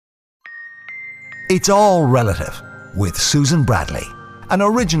It's All Relative with Susan Bradley, an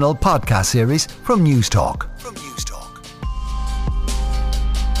original podcast series from News Talk.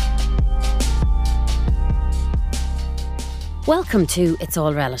 Welcome to It's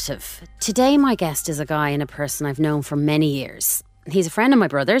All Relative. Today my guest is a guy and a person I've known for many years. He's a friend of my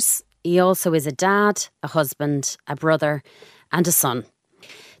brother's. He also is a dad, a husband, a brother and a son.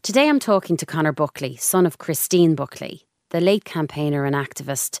 Today I'm talking to Conor Buckley, son of Christine Buckley, the late campaigner and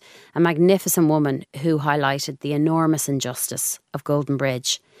activist, a magnificent woman who highlighted the enormous injustice of Golden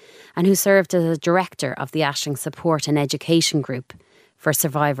Bridge and who served as a director of the Aisling Support and Education Group for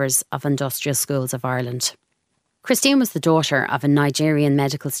survivors of industrial schools of Ireland. Christine was the daughter of a Nigerian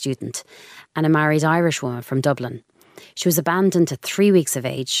medical student and a married Irish woman from Dublin. She was abandoned at 3 weeks of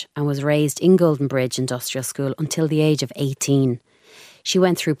age and was raised in Golden Bridge Industrial School until the age of 18. She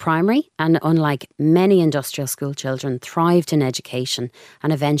went through primary and, unlike many industrial school children, thrived in education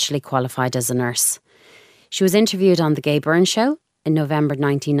and eventually qualified as a nurse. She was interviewed on The Gay Byrne Show in November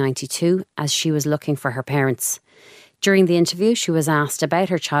 1992 as she was looking for her parents. During the interview, she was asked about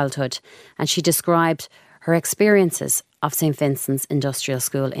her childhood and she described her experiences of St Vincent's Industrial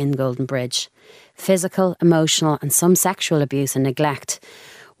School in Golden Bridge. Physical, emotional and some sexual abuse and neglect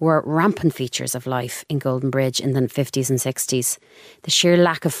were rampant features of life in Golden Bridge in the 50s and 60s. The sheer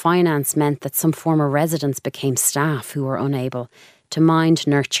lack of finance meant that some former residents became staff who were unable to mind,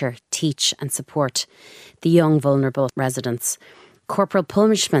 nurture, teach and support the young vulnerable residents. Corporal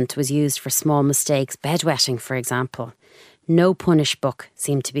punishment was used for small mistakes, bedwetting for example. No punish book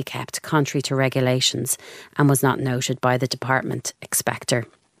seemed to be kept, contrary to regulations, and was not noted by the department inspector.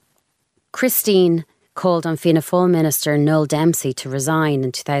 Christine called on Fianna Fáil Minister Noel Dempsey to resign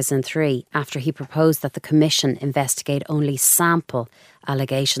in 2003 after he proposed that the Commission investigate only sample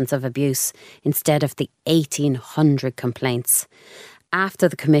allegations of abuse instead of the 1,800 complaints. After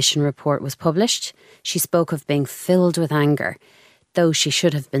the Commission report was published, she spoke of being filled with anger, though she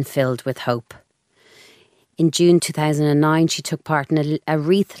should have been filled with hope. In June 2009, she took part in a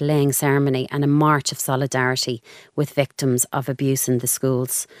wreath-laying ceremony and a march of solidarity with victims of abuse in the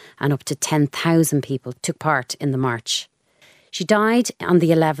schools, and up to 10,000 people took part in the march. She died on the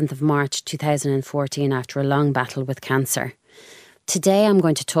 11th of March 2014 after a long battle with cancer. Today I'm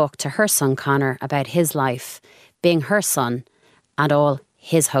going to talk to her son Conor about his life, being her son, and all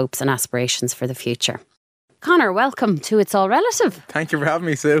his hopes and aspirations for the future. Conor, welcome to It's All Relative. Thank you for having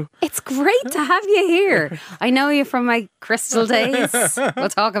me, Sue. It's great to have you here. I know you from my Crystal days. We'll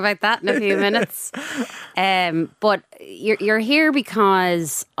talk about that in a few minutes. But you're here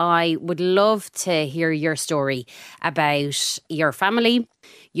because I would love to hear your story about your family,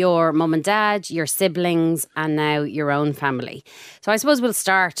 your mum and dad, your siblings, and now your own family. So I suppose we'll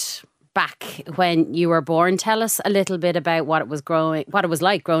start back when you were born. Tell us a little bit about what it was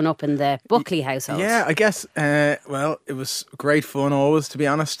like growing up in the Buckley household. Yeah, I guess, well, it was great fun always, to be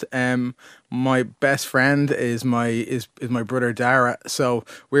honest. My best friend is my brother Dara, so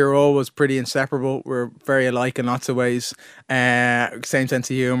we were always pretty inseparable. We're very alike in lots of ways. Same sense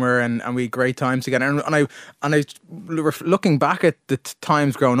of humour, and we had great times together. And I looking back at the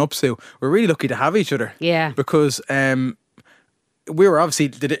times growing up, Sue, we're really lucky to have each other. Yeah, because we were obviously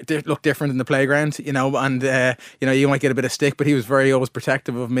look different in the playground, and you might get a bit of stick, but he was always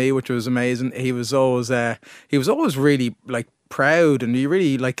protective of me, which was amazing. He was always really like proud, and he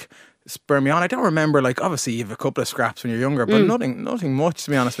really like spur me on. I don't remember, like, obviously you have a couple of scraps when you're younger, but nothing much,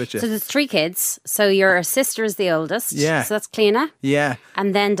 to be honest with you. So there's 3 kids. So your sister is the oldest. Yeah. So that's Cliona. Yeah.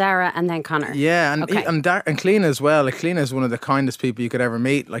 And then Dara, and then Conor. Yeah, and okay. and Cliona as well. Like, Cliona is one of the kindest people you could ever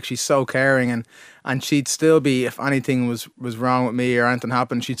meet. Like, she's so caring, and she'd still be, if anything was wrong with me or anything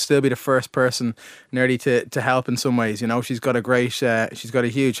happened, she'd still be the first person nearly to help in some ways. She's got a great, she's got a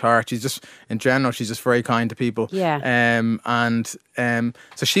huge heart. She's just, in general, she's just very kind to people. Yeah.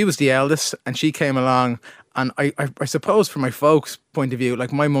 So she was the eldest, and she came along. And I suppose from my folks' point of view,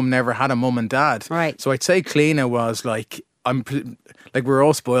 like, my mum never had a mum and dad. Right. So I'd say Cliona was like, we're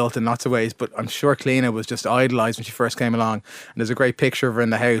all spoilt in lots of ways, but I'm sure Cliona was just idolised when she first came along. And there's a great picture of her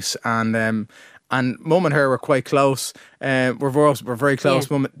in the house, and mum and her were quite close. We're very close.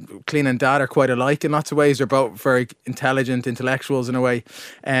 Yeah. Cliona and dad are quite alike in lots of ways. They're both very intelligent intellectuals in a way,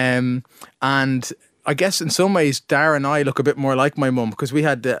 and I guess in some ways Dara and I look a bit more like my mum, because we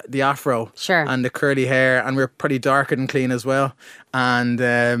had the afro, sure, and the curly hair, and we were pretty darker than Cliona as well.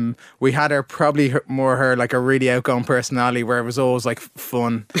 And we had her like a really outgoing personality, where it was always like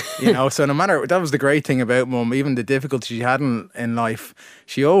fun, So no matter, that was the great thing about mum. Even the difficulties she had in life,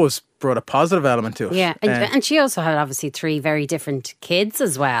 she always brought a positive element to it. Yeah, and she also had obviously 3 very different kids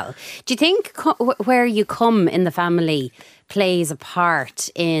as well. Do you think where you come in the family plays a part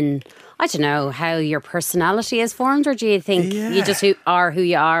in, I don't know, how your personality is formed, or do you think you just are who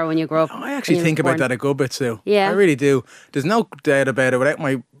you are when you grow up? I actually think about that a good bit, Sue. Yeah. I really do. There's no doubt about it. Without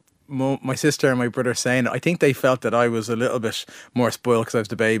my sister and my brother saying it, I think they felt that I was a little bit more spoiled because I was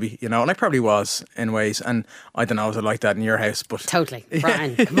the baby, and I probably was in ways. And I don't know, was it like that in your house? But Totally.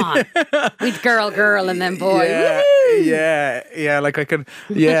 Brian, come on. We'd girl, and then boy. Yeah. Like I could,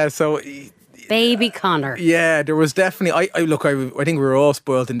 so... Baby Connor. Yeah, there was definitely. I think we were all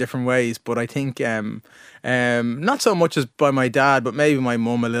spoiled in different ways, but I think not so much as by my dad, but maybe my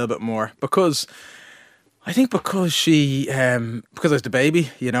mum a little bit more because she because I was the baby,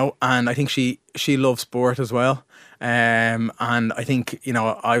 and I think she loved sport as well. And I think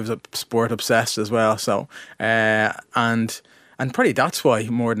I was a sport obsessed as well. So and probably that's why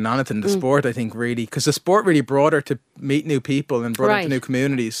more than anything, the sport, I think, really, because the sport really brought her to meet new people and brought her to new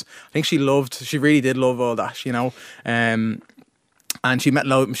communities. I think she really did love all that, and she made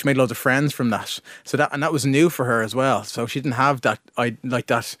loads of friends from that. So that was new for her as well. So she didn't have that.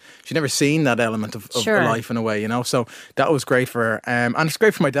 She'd never seen that element of life in a way, So that was great for her. And it's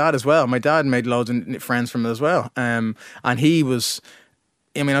great for my dad as well. My dad made loads of friends from it as well. And he was.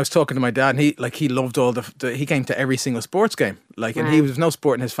 I was talking to my dad, and he loved all he came to every single sports game, and he was no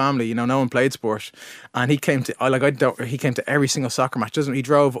sport in his family, no one played sport, and he came to he came to every single soccer match. He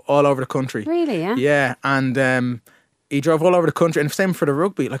drove all over the country. Really? Yeah. Yeah, and he drove all over the country, and same for the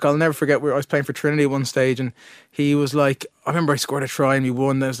rugby. I'll never forget, I was playing for Trinity at one stage, and he was like, I remember I scored a try and we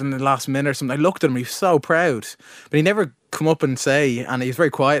won. That was in the last minute or something. I looked at him, he was so proud, but he never come up and say, and he's a very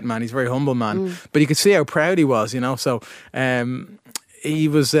quiet man, he's a very humble man, but you could see how proud he was, so. He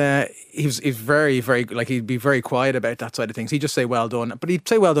was very, very, he'd be very quiet about that side of things. He'd just say well done, but he'd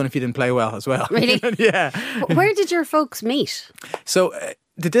say well done if you didn't play well as well. Really? Yeah. Where did your folks meet? So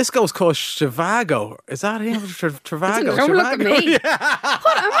the disco is called Trivago. Is that it? Trivago? Don't look at me. Yeah.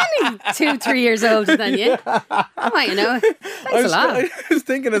 What? I'm only 2-3 years older than you. I might know. Thanks a lot. I was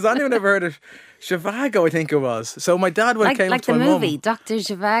thinking, has anyone ever heard of Trivago, I think it was. So my dad came up to my mum. Like the movie, Dr.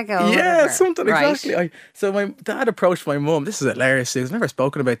 Zhivago. Yeah, something, right. Exactly. So my dad approached my mum. This is hilarious. I've never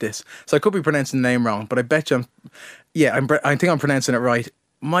spoken about this. So I could be pronouncing the name wrong, but I bet you I think I'm pronouncing it right.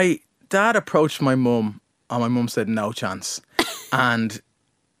 My dad approached my mum, and my mum said, no chance. And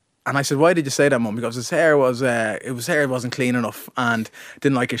I said, why did you say that, Mum? Because his hair wasn't clean enough and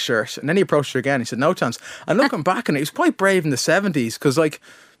didn't like his shirt. And then he approached her again. He said, no chance. And looking back on it, he was quite brave in the 70s because,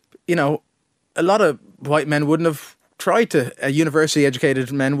 a lot of white men wouldn't have tried to, university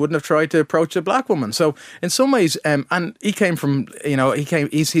educated men wouldn't have tried to approach a black woman. So in some ways, and he came from,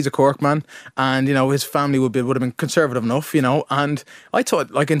 he's a Cork man, and, his family would have been conservative enough, and I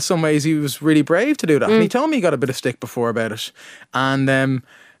thought, in some ways he was really brave to do that. And he told me he got a bit of stick before about it. And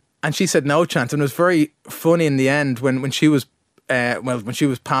she said no chance. And it was very funny in the end when she was, when she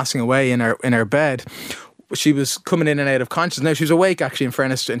was passing away in her bed. She was coming in and out of consciousness. Now, she was awake, actually, in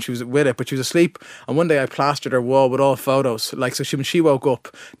fairness, and she was with it, but she was asleep. And one day I plastered her wall with all photos. When she woke up,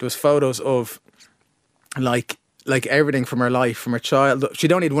 there was photos of, everything from her life, from her child.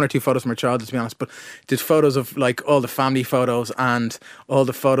 She'd only had 1 or 2 photos from her childhood, to be honest, but did photos of, all the family photos and all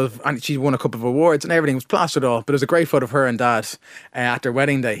the photos. And she won a couple of awards, and everything was plastered all. But it was a great photo of her and Dad at their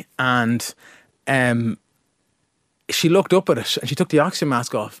wedding day. And she looked up at it and she took the oxygen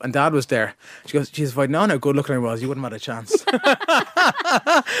mask off, and Dad was there. She goes, "Jesus, if I'd known how good looking I was, you wouldn't have had a chance."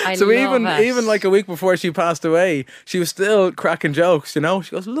 So even a week before she passed away, she was still cracking jokes. She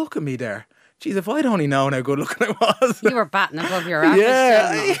goes, "Look at me there. Jeez, if I'd only known how good looking I was." You were batting above your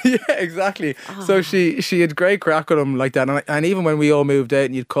average. Yeah, exactly. Oh. So she had great crack with him like that, and even when we all moved out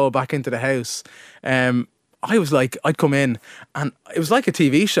and you'd call back into the house, I was I'd come in and it was like a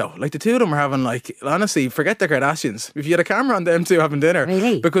TV show. The two of them were having honestly, forget the Kardashians. If you had a camera on them two having dinner.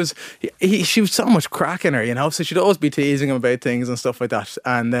 Really? Because she was so much crack in her, so she'd always be teasing him about things and stuff like that.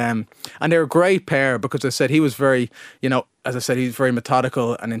 And they were a great pair because I said he was very, as I said, he's very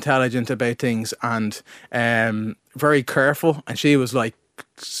methodical and intelligent about things and very careful. And she was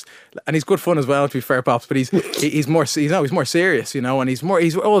and he's good fun as well, to be fair, Pops, but he's more serious, and he's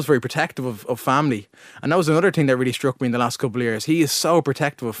always very protective of family. And that was another thing that really struck me in the last couple of years. He is so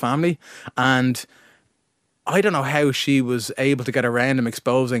protective of family, and I don't know how she was able to get around him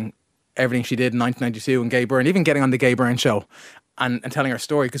exposing everything she did in 1992 in Gay Byrne, even getting on the Gay Byrne show and telling her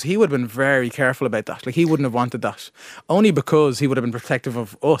story, because he would have been very careful about that. He wouldn't have wanted that, only because he would have been protective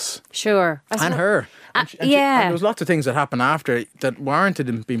of us. Sure. And her. And there was lots of things that happened after that warranted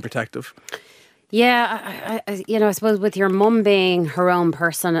him being protective. Yeah, I suppose with your mum being her own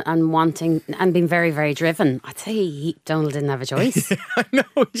person and wanting and being very, very driven, I'd say Donald didn't have a choice. I know.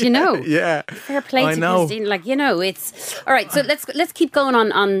 Do you know? Yeah. Fair play I to know. Christine. It's all right. So let's keep going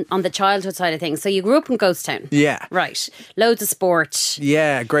on the childhood side of things. So you grew up in Ghostown, Yeah. right? Loads of sport.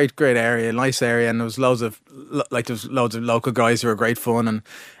 Yeah, great area, nice area, and there was loads of local guys who were great fun,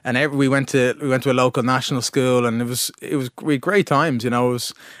 and we went to a local national school, and we had great times. It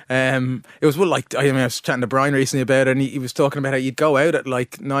was like I was chatting to Brian recently about it, and he was talking about how you'd go out at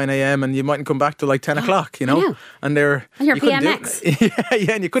like 9 a.m. and you mightn't come back till like 10 o'clock. I know. And your PMX.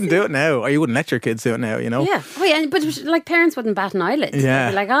 Yeah, and you couldn't do it now, or you wouldn't let your kids do it now. Yeah. Oh, yeah. But like parents wouldn't bat an eyelid. Yeah.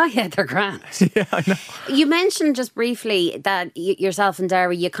 They'd be like, oh yeah, they're grand. Yeah, I know. You mentioned just briefly that yourself and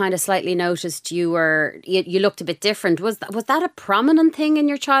Dara, you kind of slightly noticed you looked a bit different. Was that a prominent thing in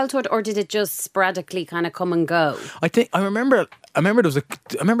your childhood, or did it just sporadically kind of come and go? I remember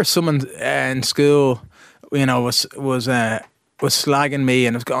someone in school, was slagging me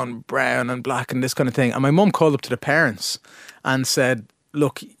and was going brown and black and this kind of thing. And my mum called up to the parents and said,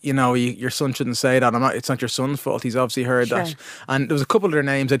 look, your son shouldn't say that. It's not your son's fault. He's obviously heard that. And there was a couple of their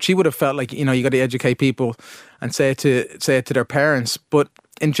names that she would have felt like, you got to educate people and say it to their parents. But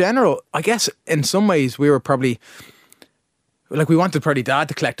in general, I guess in some ways we were probably like, we wanted probably dad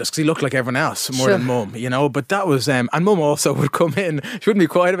to collect us because he looked like everyone else more than mum, But that was, and mum also would come in. She wouldn't be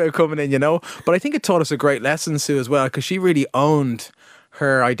quiet about coming in, But I think it taught us a great lesson, Sue, as well, because she really owned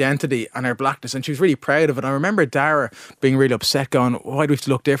her identity and her blackness, and she was really proud of it. I remember Dara being really upset, going, why do we have to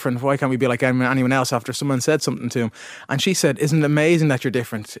look different? Why can't we be like anyone else after someone said something to him? And she said, isn't it amazing that you're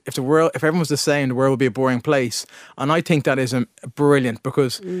different? If everyone was the same, the world would be a boring place. And I think that is brilliant,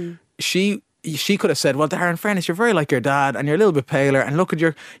 because she could have said, well, Dara, in fairness, you're very like your dad and you're a little bit paler, and look at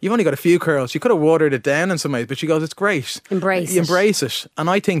you've only got a few curls. She could have watered it down in some ways, but she goes, it's great. Embrace it. And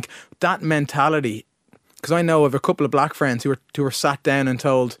I think that mentality, because I know of a couple of black friends who were sat down and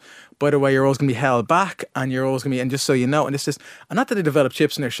told, by the way, you're always going to be held back, and you're always going to be, and just so you know, and it's just, and not that they developed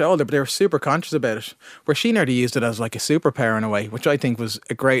chips in their shoulder, but they were super conscious about it, where she nearly used it as like a superpower in a way, which I think was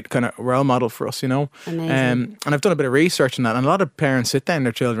a great kind of role model for us, Amazing. And I've done a bit of research on that, and a lot of parents sit down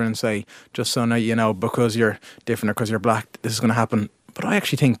their children and say, just so now, because you're different or because you're black, this is going to happen. But I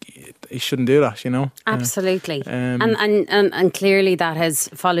actually think you shouldn't do that, Absolutely. And clearly that has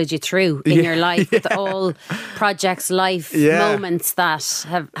followed you through in your life with all projects, life moments that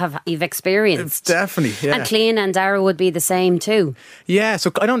have you've experienced. It's definitely, yeah. And Clean and Dara would be the same too. Yeah, so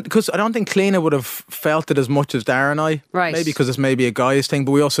I don't think Cleena would have felt it as much as Dara and I. Right. Maybe because it's maybe a guy's thing,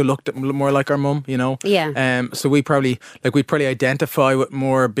 but we also looked at more like our mum, Yeah. So we'd probably identify with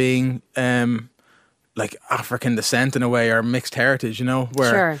more being like African descent in a way, or mixed heritage,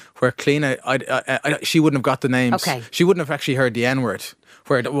 where Cleena, she wouldn't have got the names. Okay. She wouldn't have actually heard the N-word,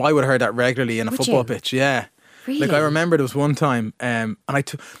 where I would have heard that regularly in a football pitch. Yeah. Really? Like, I remember there was one time, and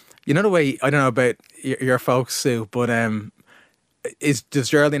the way, I don't know about your folks, Sue, but does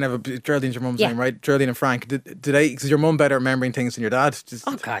Geraldine have Geraldine's your mum's name, right? Geraldine and Frank. Did they? Because your mum better at remembering things than your dad.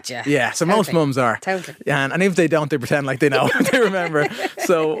 Oh God, yeah. Yeah. So most mums are. Totally. And if they don't, they pretend like they know. They remember.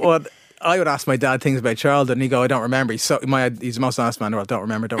 So what? I would ask my dad things about childhood, and he'd go, I don't remember. He's the most honest man in the world. Don't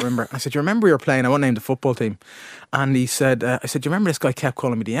remember. I said, you remember we were playing, I won't name the football team. And he said, I said, do you remember this guy kept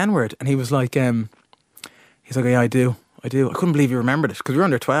calling me the N-word? And he was like, he's like, yeah, I do. I couldn't believe you remembered it, because we were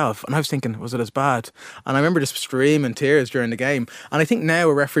under 12, and I was thinking, was it as bad? And I remember just streaming tears during the game. And I think now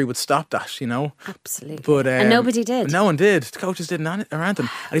a referee would stop that, Absolutely. But and nobody did. No one did. The coaches didn't around him,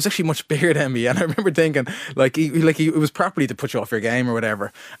 and he's actually much bigger than me. And I remember thinking, it was properly to put you off your game or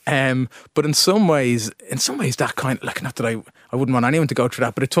whatever. But in some ways, that kind of, like, not that I wouldn't want anyone to go through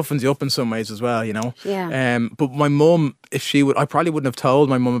that, but it toughens you up in some ways as well, Yeah. But my mum, I probably wouldn't have told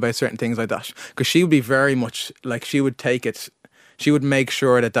my mum about certain things like that, because she would be very much like, she would take it. She would make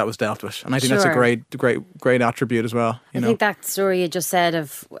sure that was dealt with, and I think that's a great attribute as well. I think that story you just said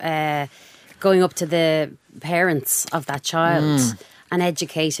of going up to the parents of that child and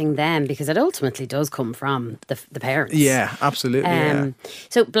educating them, because it ultimately does come from the parents. Yeah, absolutely.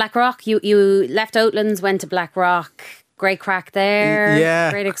 So Blackrock, you left Oatlands, went to Blackrock. Great crack there.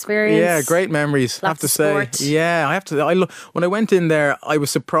 Yeah. Great experience. Yeah, great memories, I have to say. Sport. Yeah, I have to. When I went in there, I was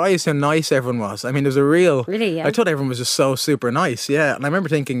surprised how nice everyone was. I mean, there's a real... Really, yeah. I thought everyone was just so super nice, yeah. And I remember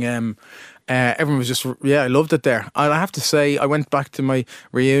thinking, everyone was just... Yeah, I loved it there. And I have to say, I went back to my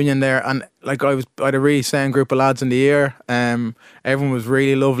reunion there, and like I had a really sound group of lads in the year. Everyone was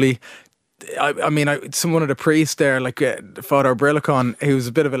really lovely. I mean, one of the priests there, like Father Brillicon, who was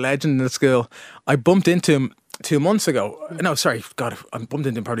a bit of a legend in the school, I bumped into him 2 months ago. No, sorry, God, I bumped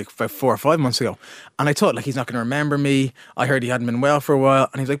into him probably about 4 or 5 months ago. And I thought, like, he's not going to remember me. I heard he hadn't been well for a while.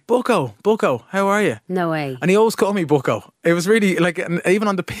 And he was like, Bucko, how are you? No way. And he always called me Bucko. It was really, like, and even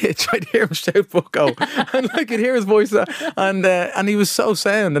on the pitch, I'd hear him shout Bucko. And I could hear his voice. And he was so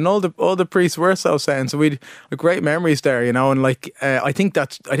sound. And all the priests were so sound. So we'd great memories there, you know. And, like, I think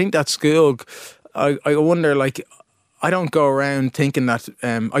that school, I wonder, like, I don't go around thinking that.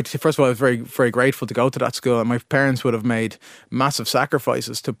 First of all, I was very, very grateful to go to that school, and my parents would have made massive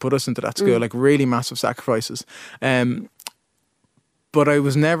sacrifices to put us into that school, like really massive sacrifices. But I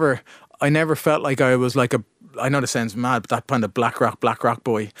never felt like I was like I know this sounds mad, but that kind of Black Rock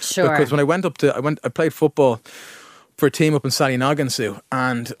boy. Sure. Because when I played football for a team up in Sallynoggin, Sue,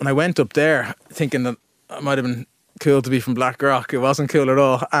 and when I went up there thinking that I might have been cool to be from Black Rock. It wasn't cool at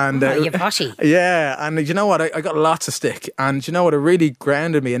all. And you're poshy. Yeah, and you know what? I got lots of stick, and you know what? It really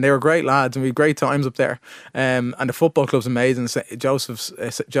grounded me, and they were great lads, and we had great times up there. And the football club's amazing, Joey's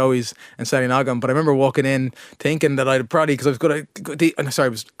and Sallynoggin. But I remember walking in thinking that I'd probably, because I was good at, I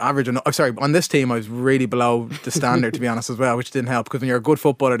was average. On this team I was really below the standard, to be honest, as well, which didn't help, because when you're a good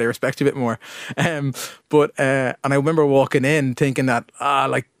footballer they respect you a bit more. And I remember walking in thinking that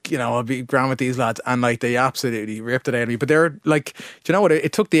like, you know, I'll be grand with these lads, and like they absolutely ripped it out of me. But they're like, do you know what?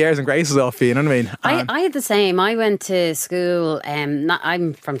 It took the airs and graces off you. You know what I mean? I had the same. I went to school.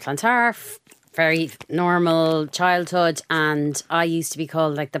 I'm from Clontarf. Very normal childhood, and I used to be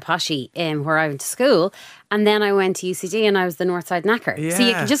called like the poshy where I went to school. And then I went to UCD and I was the Northside knacker. Yeah. So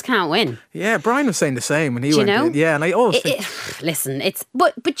you just can't win. Yeah, Brian was saying the same when he went. You know? In. Yeah, and I always listen. It's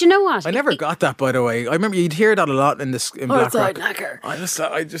but you know what? I never got that, by the way. I remember you'd hear that a lot in Black Rock. Knacker.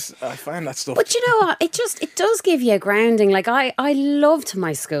 I find that stuff. But you know what? It does give you a grounding. Like I loved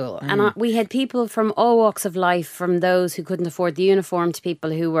my school, and we had people from all walks of life, from those who couldn't afford the uniform to people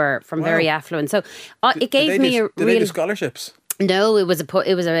who were from very affluent. So it gave me Did they do scholarships? No, it wasn't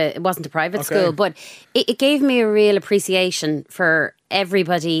a private school, but it gave me a real appreciation for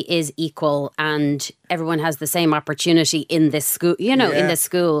everybody is equal and everyone has the same opportunity in this school, in this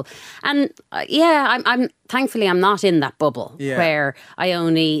school. And I'm thankfully I'm not in that bubble where I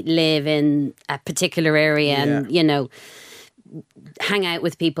only live in a particular area and, hang out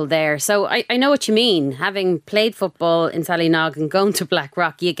with people there. So I know what you mean. Having played football in Sallynoggin, going to Black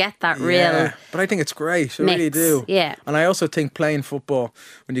Rock, you get that real. But I think it's great. I mix. really do. Yeah. And I also think playing football,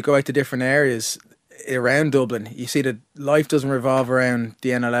 when you go out to different areas around Dublin, you see that life doesn't revolve around the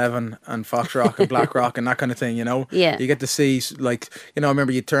N11 and Foxrock and Black Rock and that kind of thing, you know? Yeah. You get to see, like, I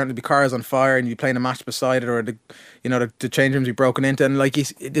remember you'd turn to be cars on fire and you'd be playing a match beside it, or the change rooms be broken into, and like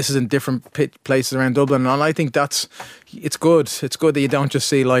this is in different places around Dublin, and I think it's good that you don't just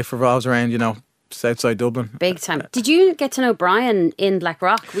see life revolves around, Southside Dublin. Big time. Did you get to know Brian in Black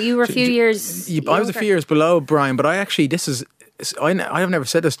Rock? You were a few years I was a few years below Brian, but I actually, I have never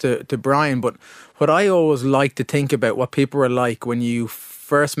said this to Brian, but what I always like to think about what people were like when you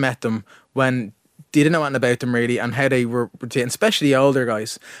first met them, when you didn't know anything about them really, and how they were, especially the older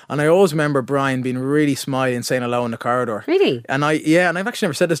guys. And I always remember Brian being really smiley and saying hello in the corridor. Really? And I've actually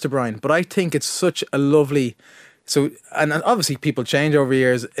never said this to Brian, but I think it's such a lovely. So, and obviously people change over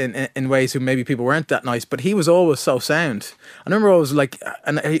years in ways who maybe people weren't that nice, but he was always so sound. I remember always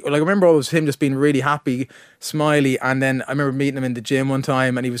I remember always him just being really happy, smiley, and then I remember meeting him in the gym one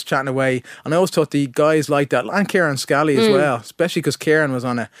time and he was chatting away, and I always thought the guys like that, and Kieran Scally as well, especially because Kieran was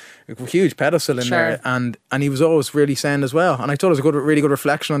on a huge pedestal in there, and he was always really sound as well, and I thought it was a really good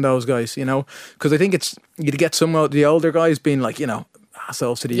reflection on those guys, because I think you'd get some of the older guys being like,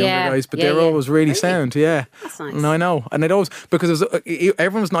 assholes to the younger guys, but they were always really sound. Yeah, that's nice. And I know, and it always, because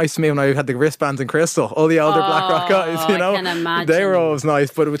everyone was nice to me when I had the wristbands in Crystal. All the older Black Rock guys, I can imagine. they were always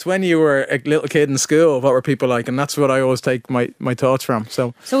nice. But it was when you were a little kid in school, what were people like? And that's what I always take my thoughts from.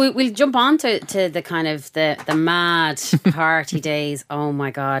 So we'll jump on to the kind of the mad party days. Oh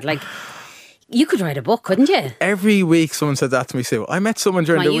my God, like. You could write a book, couldn't you? Every week someone said that to me, Sue. I met someone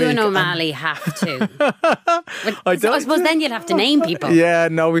during the week. You and O'Malley have to. I suppose then you'll have to name people. Yeah,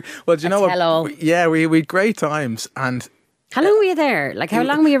 no. Do you know what? Hello. Yeah, we had great times. And how long were you there? Like, how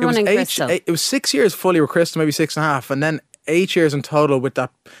long were you running Crystal? It was 6 years fully with Crystal, maybe 6.5. And then 8 years in total with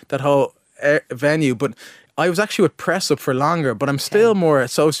that whole venue. But I was actually with Press Up for longer, but I'm still more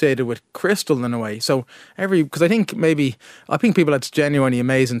associated with Crystal in a way. So because I think people had genuinely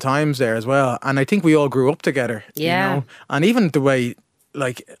amazing times there as well, and I think we all grew up together. And even the way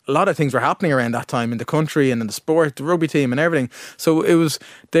like a lot of things were happening around that time in the country and in the sport, the rugby team and everything. So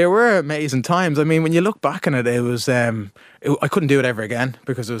there were amazing times. I mean, when you look back on it, it was, I couldn't do it ever again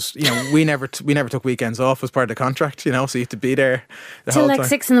because it was, we never took weekends off as part of the contract, so you had to be there the till whole like time.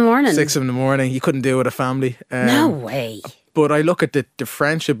 6 in the morning. 6 in the morning. You couldn't do it with a family. No way. But I look at the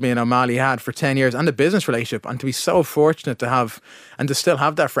friendship me and O'Malley had for 10 years and the business relationship, and to be so fortunate to have and to still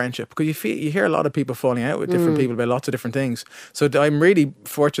have that friendship, because you hear a lot of people falling out with different people about lots of different things. So I'm really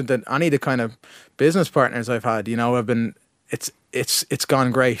fortunate that any of the kind of business partners I've had, I've been, it's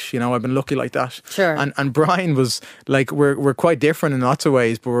gone great. I've been lucky like that. Sure. And Brian was like, we're quite different in lots of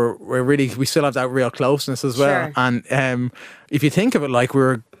ways, but we still have that real closeness as well. Sure. And if you think of it, like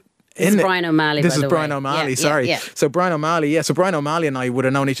This is Brian O'Malley. This by is the Brian way. O'Malley, Yeah, sorry. yeah. So Brian O'Malley and I would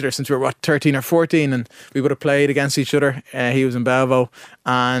have known each other since we were 13 or 14, and we would have played against each other. He was in Belvo,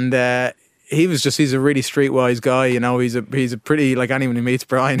 and he's a really streetwise guy. He's a pretty, like, anyone who meets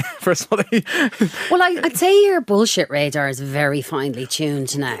Brian personally. Well, I'd say your bullshit radar is very finely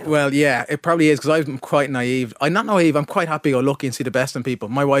tuned now. Well, yeah, it probably is, because I'm quite naive. I'm not naive. I'm quite happy-go-lucky and see the best in people.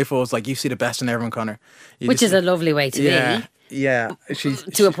 My wife was like, "You see the best in everyone, Conor." Which is a lovely way to be. Yeah, she's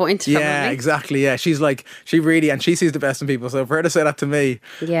To a point, Yeah, probably. exactly. Yeah, she's like, she sees the best in people. So for her to say that to me,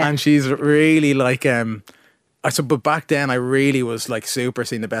 Yeah. and she's really like, but back then I really was like super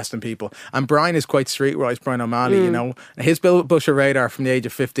seeing the best in people. And Brian is quite streetwise, Brian O'Malley. His bullshit radar from the age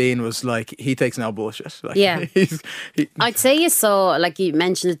of 15 was like, he takes no bullshit. Like, Yeah. he, I'd say you saw, like you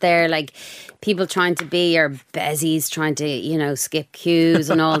mentioned it there, like people trying to be your bezies, trying to, skip queues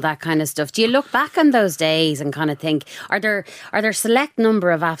and all that kind of stuff. Do you look back on those days and kind of think, are there select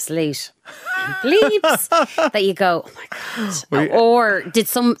number of absolute bleeps that you go, oh my God? Or did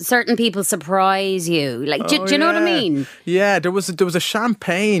some certain people surprise you? Like, do you know what I mean? Yeah, there was a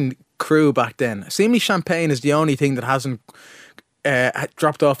champagne crew back then. Seemingly champagne is the only thing that hasn't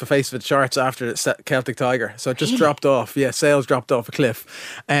dropped off the face of the charts after Celtic Tiger. So it just dropped off. Yeah, sales dropped off a cliff.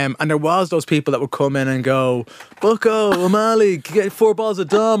 And there was those people that would come in and go, "Bucko, O'Malley, get 4 balls of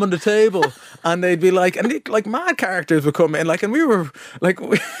Dom on the table." And they'd be like, like mad characters would come in, like, and we were like,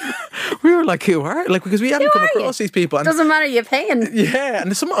 who are, like, because we haven't come across these people. And Doesn't matter, you're paying. yeah,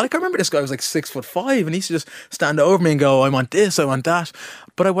 and I remember this guy was like 6'5", and he used to just stand over me and go, "I want this, I want that."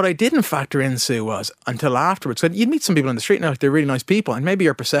 But what I didn't factor in, Sue, was until afterwards. So you'd meet some people on the street now, like, they're really nice people, and maybe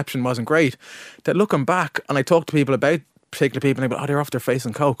your perception wasn't great. That looking back, and I talked to people about particular people, and they go, "Oh, they're off their face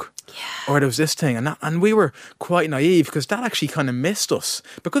on coke," or there was this thing, and we were quite naive, because that actually kind of missed us,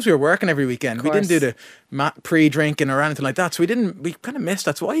 because we were working every weekend. We didn't do the pre-drinking or anything like that, so we kind of missed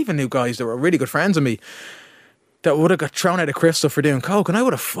that. So I even knew guys that were really good friends of me that would have got thrown out of Crystal for doing coke, and I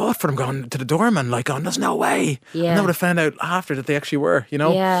would have fought for them, going to the doorman, like, "Oh, there's no way." Yeah. And I would have found out after that they actually were,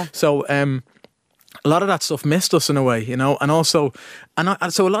 Yeah. So a lot of that stuff missed us in a way, and also,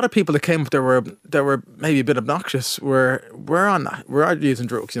 so a lot of people that came up that were maybe a bit obnoxious were on that, were using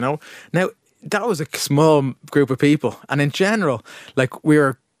drugs, Now that was a small group of people, and in general, like, we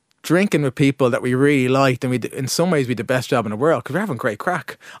were drinking with people that we really liked, and in some ways we did the best job in the world, because we're having great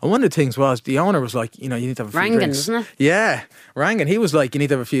crack. And one of the things was, the owner was like, you need to have a few Rangan, drinks. isn't it? Yeah, Rangan. He was like, you need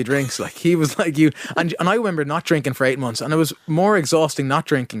to have a few drinks. Like, he was like, and I remember not drinking for 8 months, and it was more exhausting not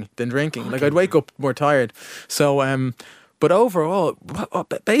drinking than drinking. Okay. Like, I'd wake up more tired. So but overall,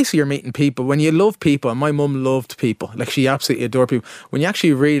 basically, you're meeting people. When you love people, and my mum loved people, like, she absolutely adored people. When you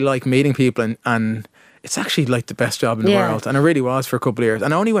actually really like meeting people, and it's actually like the best job in the world, and it really was for a couple of years.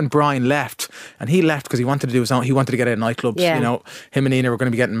 And only when Brian left, and he left because he wanted to do his own, he wanted to get out of nightclubs. Yeah. Him and Ina were going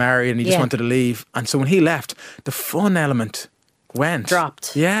to be getting married, and he just wanted to leave. And so when he left, the fun element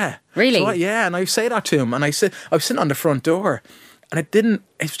Dropped. Yeah, Really? So and I say that to him, and I was sitting on the front door. And it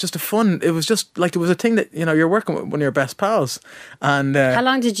was just it was just like, it was a thing that, you're working with one of your best pals. And How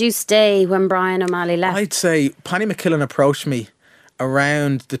long did you stay when Brian O'Malley left? I'd say Paddy McKillen approached me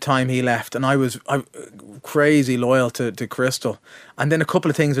around the time he left, and I was crazy loyal to Crystal. And then a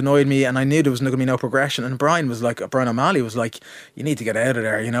couple of things annoyed me, and I knew there was going to be no progression. And Brian O'Malley was like, "You need to get out of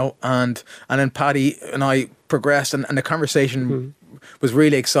there," And then Paddy and I progressed, and the conversation was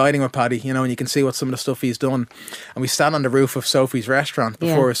really exciting with Paddy, and you can see what some of the stuff he's done. And we sat on the roof of Sophie's restaurant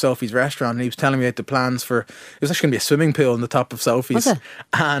before Sophie's restaurant, and he was telling me about the plans for, it was actually going to be a swimming pool on the top of Sophie's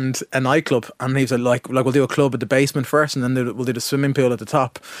and a nightclub. And he was like, we'll do a club at the basement first, and then we'll do the swimming pool at the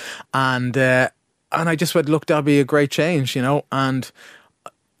top. And I just went, look, that'll be a great change, And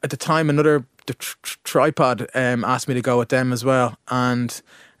at the time, the Tripod asked me to go with them as well. And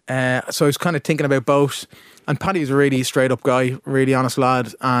so I was kind of thinking about both. And Paddy's a really straight up guy, really honest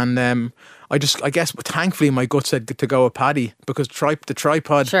lad. And I guess, thankfully, my gut said to go with Paddy because the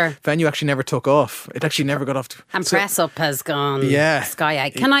tripod venue actually never took off. It actually never got off. And Press Up has gone sky high.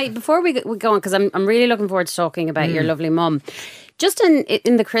 Can I, before we go on, because I'm really looking forward to talking about your lovely mum. Just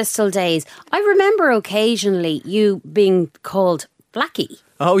in the Crystal days, I remember occasionally you being called Blackie.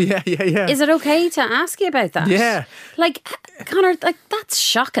 Oh, yeah. Is it okay to ask you about that? Yeah. Like, Conor, like, that's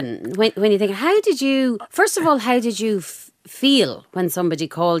shocking when you think, first of all, how did you feel when somebody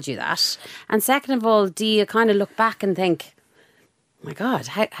called you that? And second of all, do you kind of look back and think, oh my God,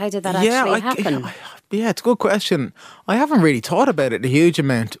 how did that actually happen? Yeah, it's a good question. I haven't really thought about it a huge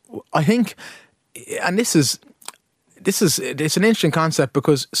amount. I think, and it's an interesting concept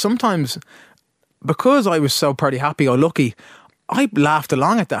because sometimes, because I was so pretty happy-go-lucky, I laughed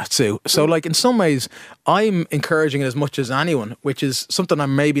along at that, Sue. So, like, in some ways, I'm encouraging it as much as anyone, which is something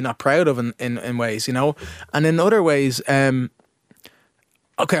I'm maybe not proud of in ways, you know? And in other ways, I'm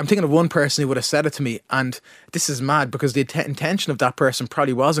thinking of one person who would have said it to me, and this is mad because the intention of that person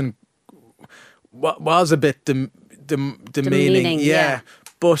probably was a bit demeaning. Yeah.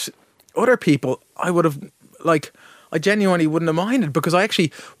 But other people, I would have, like... I genuinely wouldn't have minded because I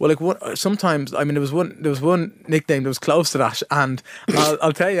actually, sometimes, I mean, there was one nickname that was close to that, and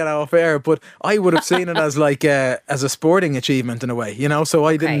I'll tell you now off air, but I would have seen it as like as a sporting achievement in a way, you know. So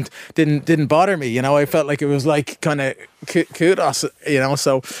I didn't bother me, you know. I felt like it was like kind of kudos, you know.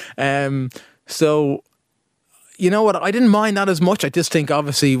 So, you know what? I didn't mind that as much. I just think,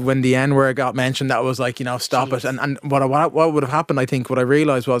 obviously, when the N-word got mentioned, that was like, you know, stop it. And what would have happened? I think what I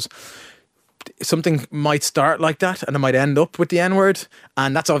realised was, something might start like that and it might end up with the N-word,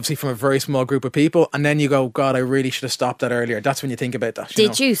 and that's obviously from a very small group of people, and then you go, God, I really should have stopped that earlier. That's when you think about that.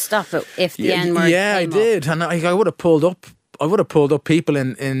 Did you stop it if the N-word Yeah, I did. And I would have pulled up people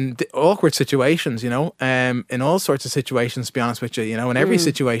in awkward situations, you know, in all sorts of situations, to be honest with you, you know, in every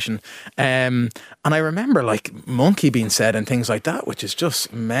situation. And I remember like monkey being said and things like that, which is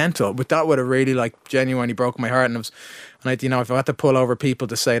just mental. But that would have really like genuinely broken my heart. And you know, if I had to pull over people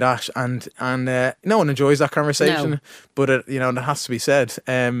to say that, and no one enjoys that conversation, but it, you know, that has to be said.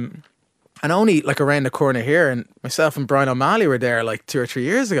 And only like around the corner here, and myself and Brian O'Malley were there like 2 or 3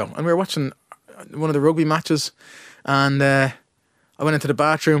 years ago, and we were watching one of the rugby matches, and I went into the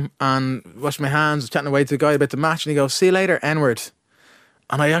bathroom and washed my hands, chatting away to the guy about the match, and he goes, "See you later, N-word."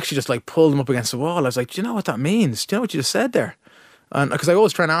 And I actually just like pulled him up against the wall. I was like, "Do you know what that means? Do you know what you just said there?" And because I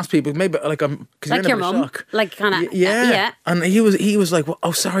always try and ask people, maybe like I'm, because like you're in your a bit of mum, shock. like kind of yeah. And he was like, well,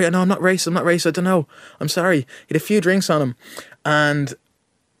 "Oh, sorry, no, I'm not racist. I don't know. I'm sorry." He had a few drinks on him, and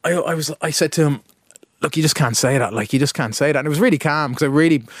I said to him, "Look, you just can't say that. Like, you just can't say that." And it was really calm because I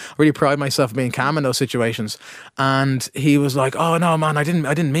really pride myself on being calm in those situations. And he was like, "Oh no, man, I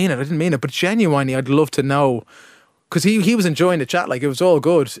didn't mean it. But genuinely, I'd love to know." Because he was enjoying the chat, like it was all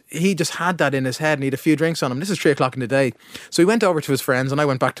good. He just had that in his head and he had a few drinks on him. This is 3 o'clock in the day. So he went over to his friends and I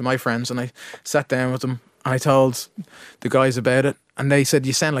went back to my friends and I sat down with them and I told the guys about it. And they said,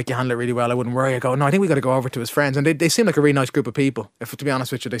 "You sound like you handle it really well. I wouldn't worry." I go, "No, I think we got to go over to his friends." And they seem like a really nice group of people. If to be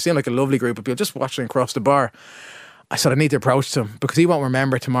honest with you, they seem like a lovely group of people just watching across the bar. I said, I need to approach him because he won't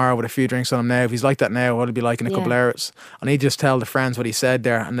remember tomorrow with a few drinks on him now. If he's like that now, what he'll be like in a couple of hours. I need to just tell the friends what he said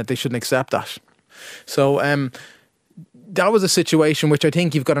there and that they shouldn't accept that. So, that was a situation which I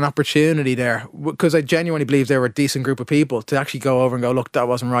think you've got an opportunity there, because I genuinely believe they were a decent group of people to actually go over and go, "Look, that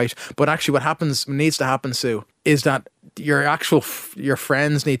wasn't right." But actually what needs to happen, Sue, is that your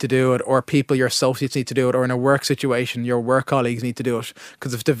friends need to do it, or people, your associates need to do it, or in a work situation, your work colleagues need to do it.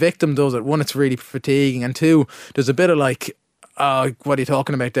 Because if the victim does it, one, it's really fatiguing, and two, there's a bit of like, what are you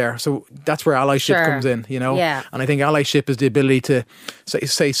talking about there? So that's where allyship comes in, you know? Yeah. And I think allyship is the ability to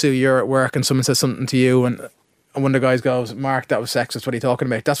say, Sue, you're at work and someone says something to you, and one of the guys goes, "Mark, that was sexist. What are you talking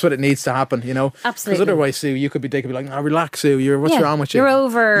about?" That's what it needs to happen, you know? Absolutely. Because otherwise, Sue, they could be like, "No, relax, Sue. What's wrong with you? You're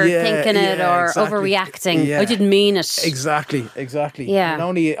overthinking it or exactly. overreacting. Yeah. I didn't mean it." Exactly. Yeah.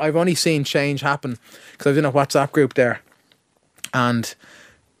 And I've only seen change happen because I was in a WhatsApp group there, and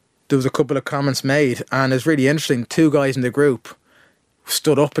there was a couple of comments made, and it's really interesting. 2 guys in the group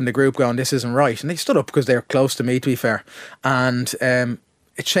stood up in the group going, "This isn't right," and they stood up because they're close to me, to be fair, and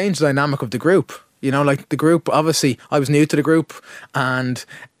it changed the dynamic of the group. You know, like the group, obviously, I was new to the group, and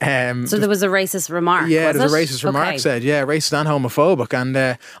so there was a racist remark. Yeah, there was a racist remark said, racist and homophobic, and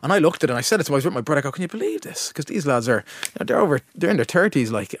I looked at it and I said it to my brother. I go, "Can you believe this?" Because these lads are, they're in their 30s,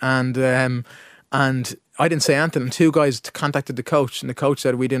 like, and I didn't say anything, and 2 guys contacted the coach, and the coach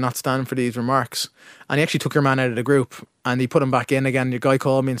said, we do not stand for these remarks. And he actually took your man out of the group, and he put him back in again. The guy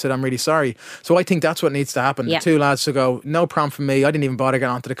called me and said, I'm really sorry. So I think that's what needs to happen. Yeah. The 2 lads to go, no problem from me. I didn't even bother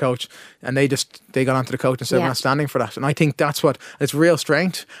getting onto the coach. And they got onto the coach and said, we're not standing for that. And I think that's it's real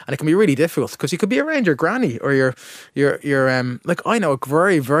strength. And it can be really difficult, because you could be around your granny or your like, I know a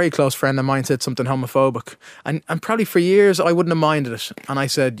very, very close friend of mine said something homophobic. And probably for years I wouldn't have minded it. And I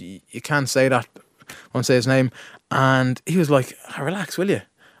said, you can't say that. I won't say his name. And he was like, relax, will you?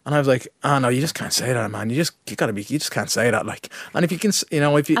 And I was like, no, you just can't say that, man. You just can't say that. Like, and if you can,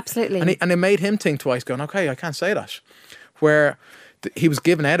 if you absolutely, and it made him think twice, going, okay, I can't say that. Where he was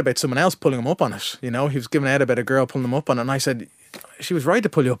giving out about someone else pulling him up on it. He was giving out about a girl pulling him up on it, and I said, she was right to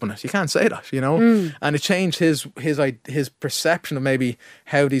pull you up on it. You can't say that, And it changed his perception of maybe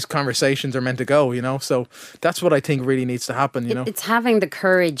how these conversations are meant to go, So that's what I think really needs to happen, It's having the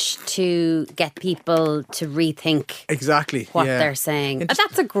courage to get people to rethink exactly what they're saying.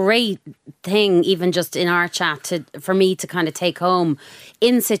 That's a great thing, even just in our chat, for me to kind of take home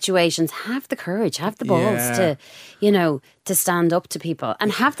in situations. Have the courage, have the balls to, to stand up to people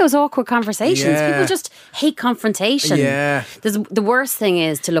and have those awkward conversations. Yeah. People just hate confrontation. Yeah. The worst thing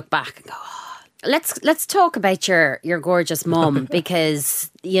is to look back and go, let's talk about your gorgeous mum,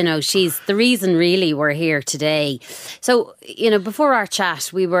 because she's the reason really we're here today. So before our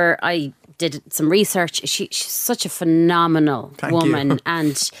chat, I did some research. She's such a phenomenal woman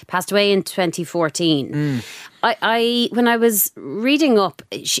and passed away in 2014. When I was reading up,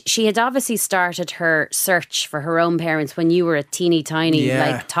 she had obviously started her search for her own parents when you were a teeny tiny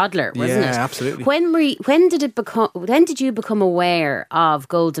toddler, wasn't it? Yeah, absolutely. When did you become aware of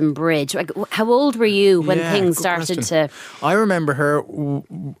Golden Bridge? Like, how old were you when things started to? I remember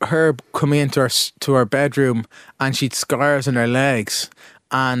her coming into our bedroom, and she'd scars on her legs,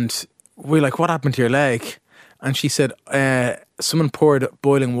 and we're like, what happened to your leg? And she said, someone poured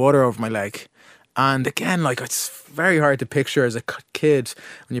boiling water over my leg. And again, like, it's very hard to picture as a kid,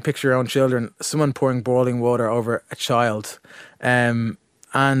 when you picture your own children, someone pouring boiling water over a child. And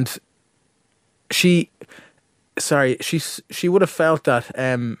she would have felt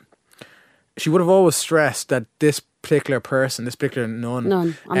that, she would have always stressed that this particular person, this particular nun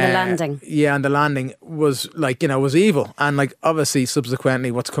on the landing. Yeah, on the landing was like, was evil. And like, obviously, subsequently,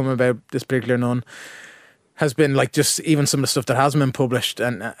 what's come about this particular nun has been like, just even some of the stuff that hasn't been published,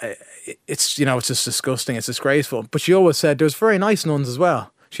 and it's it's just disgusting, it's disgraceful. But she always said there's very nice nuns as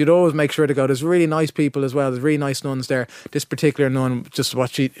well. She'd always make sure to go, there's really nice people as well, there's really nice nuns there. This particular nun, just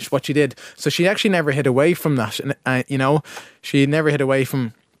what she did. So she actually never hid away from that, and she never hid away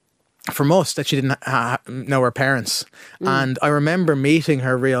from us, that she didn't know her parents. And I remember meeting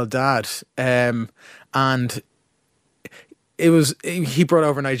her real dad, and he brought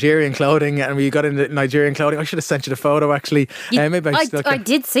over Nigerian clothing, and we got into Nigerian clothing. I should have sent you the photo, actually. Maybe I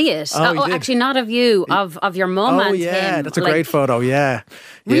did see it. Actually, not of you, of your mum and him. That's a great photo. Yeah,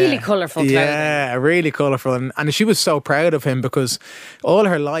 really colourful clothing. Yeah, really colourful, and she was so proud of him, because all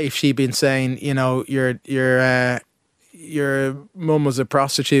her life she'd been saying, your mum was a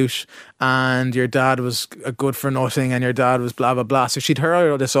prostitute and your dad was a good for nothing and your dad was blah blah blah. So she'd heard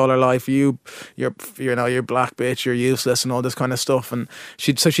all this all her life. You're black bitch, you're useless, and all this kind of stuff. And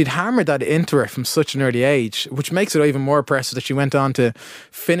she'd hammered that into her from such an early age, which makes it even more impressive that she went on to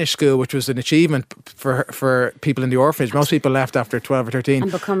finish school, which was an achievement for people in the orphanage. Most people left after 12 or 13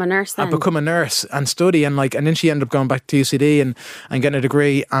 and become a nurse. Then. And become a nurse and study, and then she ended up going back to UCD and getting a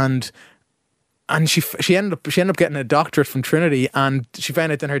degree, and she ended up getting a doctorate from Trinity, and she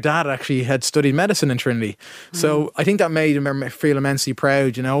found out that her dad actually had studied medicine in Trinity. So I think that made her feel immensely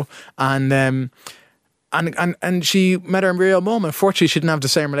proud, and she met her real mum. Unfortunately, she didn't have the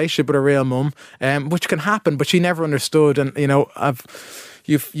same relationship with her real mum, which can happen, but she never understood. And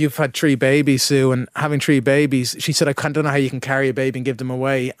You've had 3 babies, Sue, and having 3 babies, she said, I don't know how you can carry a baby and give them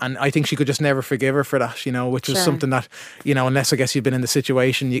away. And I think she could just never forgive her for that, which was something that, unless I guess you've been in the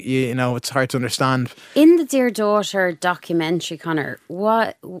situation, it's hard to understand. In the Dear Daughter documentary, Conor,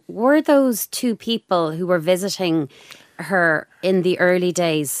 what were those 2 people who were visiting her in the early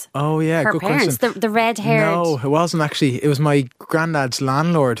days? Oh yeah, her good parents, question. The red-haired. No, it wasn't actually. It was my granddad's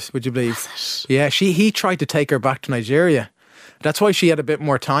landlord, would you believe? Was it? Yeah, he tried to take her back to Nigeria. That's why she had a bit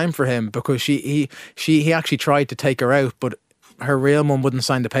more time for him, because he actually tried to take her out, but her real mum wouldn't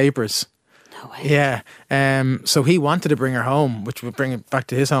sign the papers. No way. Yeah. So he wanted to bring her home, which would bring it back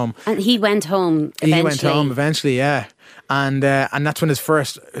to his home. And he went home eventually. He went home eventually, yeah. And that's when his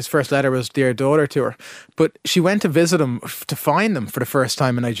first letter was Dear Daughter to her. But she went to visit him to find them for the first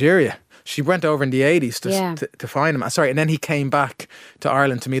time in Nigeria. She went over in the 80s to find him. Sorry, and then he came back to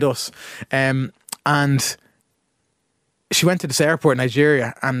Ireland to meet us. and she went to this airport in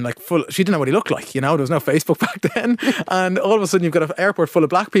Nigeria and she didn't know what he looked like, there was no Facebook back then. And all of a sudden you've got an airport full of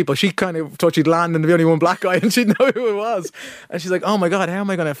black people. She kind of thought she'd land and there'd be only one black guy and she'd know who it was. And she's like, oh my God, how am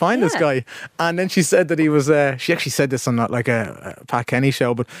I going to find this guy? And then she said that he was, she actually said this on like a Pat Kenny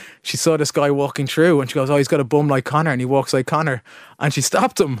show, but she saw this guy walking through and she goes, oh, he's got a bum like Connor and he walks like Connor. And she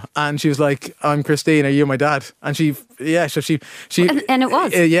stopped him and she was like, I'm Christine, are you my dad? And she and it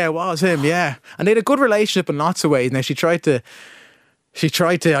was. Yeah, it was him, yeah. And they had a good relationship in lots of ways. Now she tried to,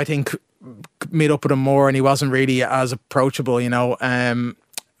 I think, meet up with him more and he wasn't really as approachable, but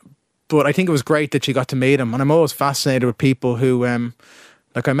I think it was great that she got to meet him. And I'm always fascinated with people who,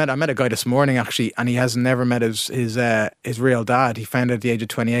 I met a guy this morning actually, and he has never met his real dad. He found out at the age of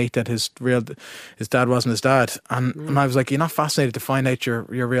 28 that his dad wasn't his dad, and I was like, you're not fascinated to find out your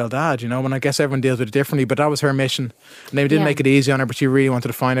real dad, And I guess everyone deals with it differently, but that was her mission. And they didn't make it easy on her, but she really wanted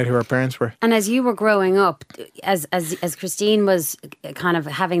to find out who her parents were. And as you were growing up, as Christine was kind of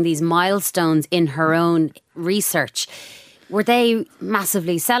having these milestones in her own research, were they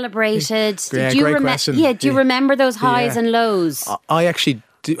massively celebrated? Yeah, great question. Yeah, do you remember those highs and lows? I actually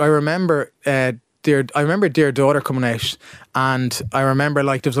do. I remember Dear Daughter coming out, and I remember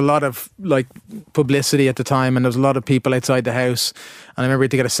there was a lot of publicity at the time, and there was a lot of people outside the house, and I remember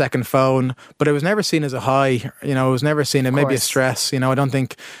to get a second phone, but it was never seen as a high. It was never seen as maybe a stress. I don't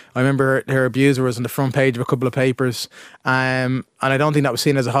think. I remember her abuser was on the front page of a couple of papers, and I don't think that was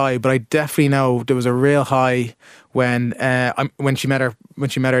seen as a high, but I definitely know there was a real high when she met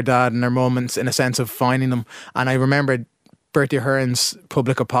her dad and her moments in a sense of finding them. And I remember Bertie Ahern's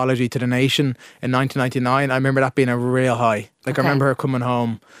public apology to the nation in 1999. I remember that being a real high. I remember her coming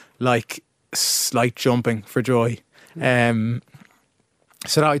home jumping for joy. So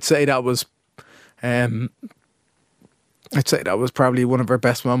I'd say that was probably one of her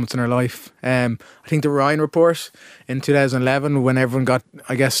best moments in her life. I think the Ryan report in 2011, when everyone got,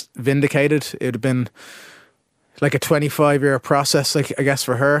 I guess, vindicated, it would have been like a 25-year process, I guess,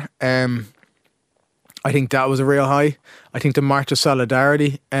 for her. I think that was a real high. I think the March of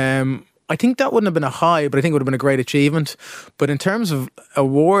Solidarity, I think that wouldn't have been a high, but I think it would have been a great achievement. But in terms of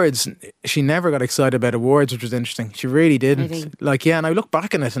awards, she never got excited about awards, which was interesting. She really didn't. Really? And I look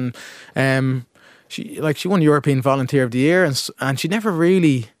back on it, and she won European Volunteer of the Year, and she never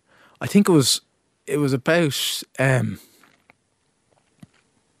really. I think it was about. No.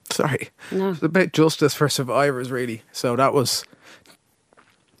 It was about justice for survivors, really. So that was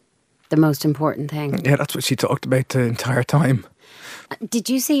the most important thing. Yeah, that's what she talked about the entire time. Did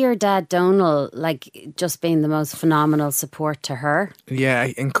you see your dad, Donal, just being the most phenomenal support to her? Yeah,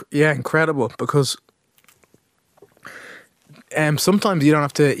 incredible. Because sometimes you don't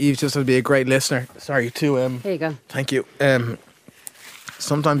have to. You just have to be a great listener. Sorry, too. Here you go. Thank you.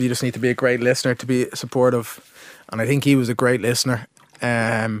 Sometimes you just need to be a great listener to be supportive, and I think he was a great listener.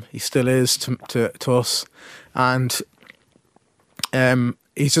 He still is to us, and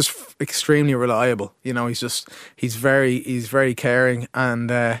he's just extremely reliable. He's very caring,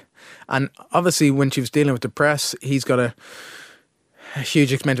 and obviously when she was dealing with the press, he's got a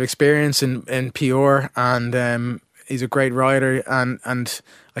huge amount of experience in PR, and he's a great writer, and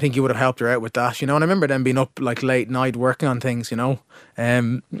I think he would have helped her out with that. And I remember them being up late night working on things. Because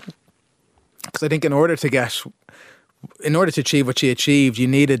I think in order to achieve what she achieved, you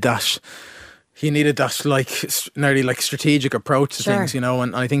needed that nearly strategic approach to things,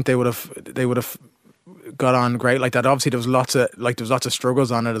 and I think they would have got on great like that. Obviously there was lots of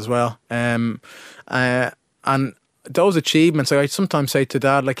struggles on it as well. And those achievements, I sometimes say to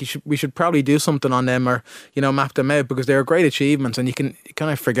Dad, we should probably do something on them, or map them out, because they're great achievements, and you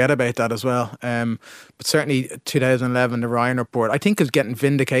kind of forget about that as well. But certainly 2011, the Ryan report, I think, is getting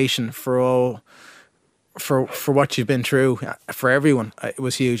vindication for what you've been through, for everyone. It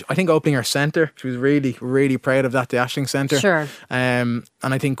was huge. I think opening her centre, she was really, really proud of that, the Aisling Centre. Sure. And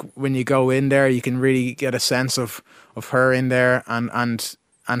I think when you go in there, you can really get a sense of her in there,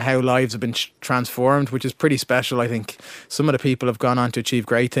 and how lives have been transformed, which is pretty special. I think some of the people have gone on to achieve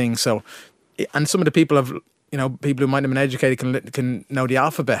great things. So, and some of the people have, people who might have been educated can know the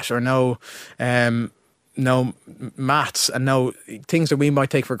alphabet, or know maths, and know things that we might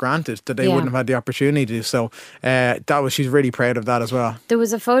take for granted that they wouldn't have had the opportunity to do. So she's really proud of that as well. There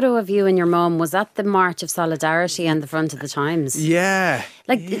was a photo of you and your mum. Was that the March of Solidarity on the front of the Times? Yeah.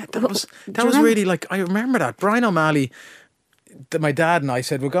 That was really I remember that. Brian O'Malley, my dad and I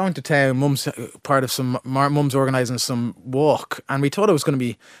said, we're going to town. Mum's part of mum's organising some walk, and we thought it was going to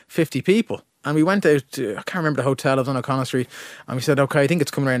be 50 people. And we went out to, I can't remember the hotel, it was on O'Connell Street. And we said, okay, I think it's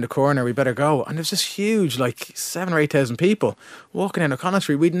coming around the corner, we better go. And there's this huge, like 7,000 or 8,000 people walking down O'Connell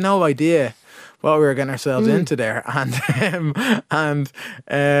Street. We'd no idea what we were getting ourselves into there.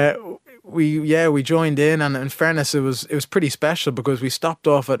 We joined in, and in fairness, it was pretty special because we stopped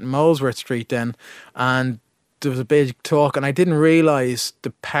off at Molesworth Street then, and there was a big talk, and I didn't realise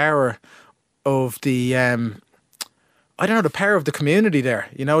the power of the the power of the community there,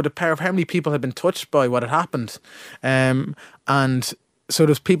 the power of how many people had been touched by what had happened. And so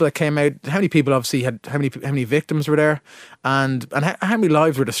there's people that came out, how many people obviously had, how many victims were there, and how many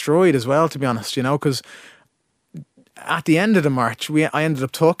lives were destroyed as well, to be honest, because at the end of the march, I ended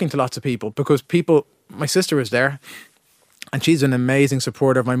up talking to lots of people because my sister was there. And she's an amazing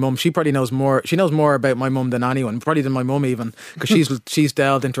supporter of my mum. She probably knows more. She knows more about my mum than anyone, probably than my mum even, because she's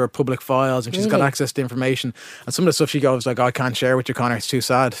delved into her public files and she's got access to information. And some of the stuff she goes like, I can't share with you, Conor. It's too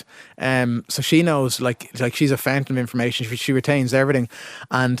sad. So she knows, like she's a fountain of information. She retains everything.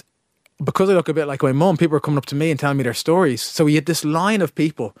 And because I look a bit like my mum, people are coming up to me and telling me their stories. So we had this line of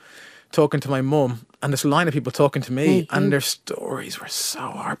people talking to my mum and this line of people talking to me, and their stories were so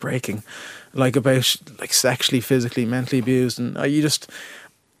heartbreaking, like about like sexually, physically, mentally abused, and I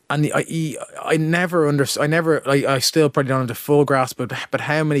never understood. I still probably don't have the full grasp, but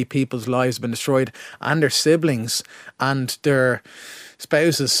how many people's lives have been destroyed, and their siblings and their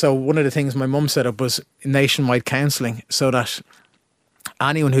spouses. So one of the things my mum set up was nationwide counselling, so that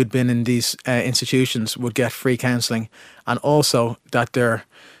anyone who'd been in these institutions would get free counselling, and also that their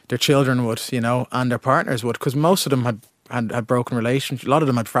children would, and their partners would, because most of them had broken relationships. A lot of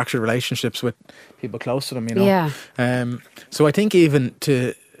them had fractured relationships with people close to them, Yeah. So I think even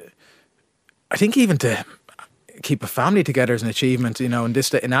to keep a family together is an achievement, in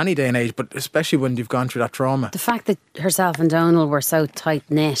any day and age, but especially when you've gone through that trauma. The fact that herself and Donal were so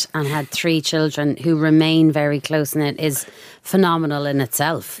tight-knit and had 3 children who remain very close-knit is phenomenal in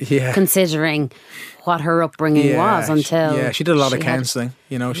itself, considering what her upbringing was until... Yeah, she did a lot of counselling,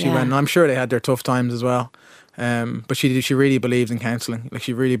 she went, and I'm sure they had their tough times as well, but she really believed in counselling, like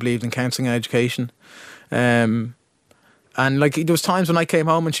she really believed in counselling and education. And like there was times when I came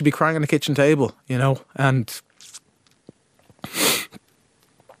home and she'd be crying on the kitchen table, and...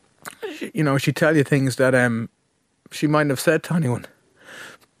 she'd tell you things that she mightn't have said to anyone.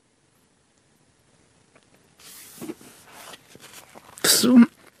 So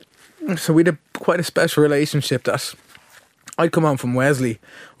we had quite a special relationship that I'd come home from Wesley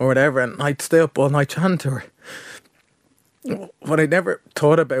or whatever and I'd stay up all night chatting to her. What I never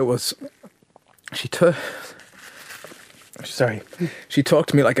thought about was she talked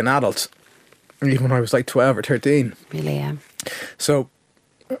to me like an adult, even when I was like 12 or 13. Really, yeah. So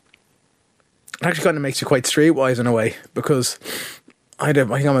it actually kind of makes you quite streetwise in a way, because I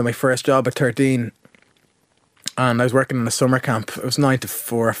think I had my first job at 13 and I was working in a summer camp. It was 9 to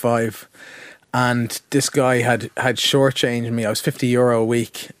 4 or 5, and this guy had shortchanged me. I was €50 a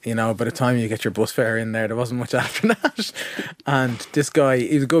week, by the time you get your bus fare in there wasn't much after that. And this guy,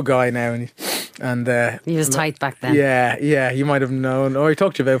 he's a good guy now, and he was tight back then. Yeah, you might have known. I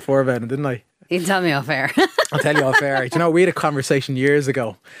talked to you before about him, didn't I? You can tell me off air. I'll tell you off air. We had a conversation years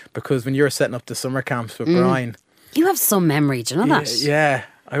ago, because when you were setting up the summer camps with Brian. You have some memory, do you know that? Yeah.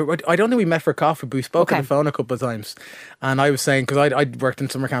 I don't think we met for coffee, but we spoke on the phone a couple of times. And I was saying, because I'd worked in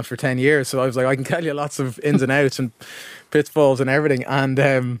summer camps for 10 years, so I was like, I can tell you lots of ins and outs and pitfalls and everything. And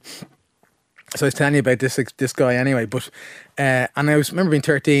so I was telling you about this guy anyway. But and I remember being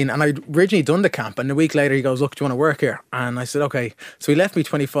 13, and I'd originally done the camp, and a week later he goes, look, do you want to work here? And I said, okay. So he left me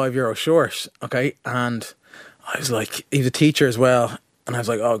 €25 short, okay? And I was like, he's a teacher as well. And I was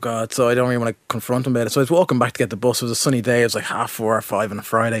like, oh God, so I don't really want to confront him about it. So I was walking back to get the bus. It was a sunny day. It was like 4:30 or 5 on a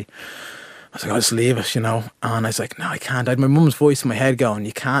Friday. I was like, I'll just leave it, And I was like, no, I can't. I had my mum's voice in my head going,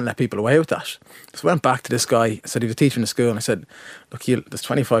 you can't let people away with that. So I went back to this guy. I said, he was a teacher in the school. And I said, look, there's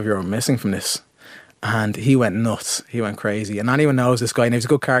 €25 missing from this. And he went nuts. He went crazy. And anyone knows this guy. And he's a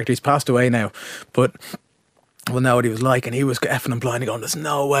good character. He's passed away now. But we'll know what he was like. And he was effing and blind and going, there's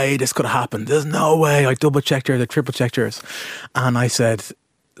no way this could have happened. There's no way. I double checked yours, I triple checked yours. And I said,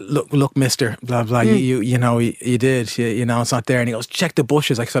 look, mister, blah, blah, you did, it's not there. And he goes, check the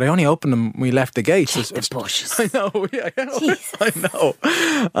bushes. I said, I only opened them when we left the gate. Check the bushes. I know. I know.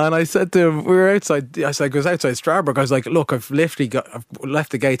 And I said to him, we were outside, I said, I was outside Stradbroke. I was like, look, I've left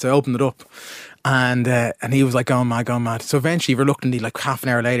the gates. I opened it up. And he was like, going mad. So eventually, reluctantly, like half an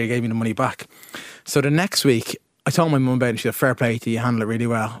hour later, he gave me the money back. So the next week, I told my mum about it, and she said, fair play to you, you handled it really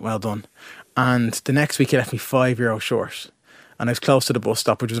well done. And the next week, he left me €5 short. and I was close to the bus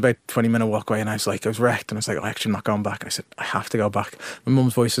stop, which was about 20-minute walk away, and I was wrecked, and I was like, I'm actually not going back. And I said, I have to go back. My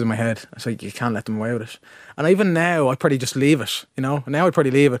mum's voice was in my head. I was like, you can't let them away with it. And even now, I'd probably just leave it, you know. Now I'd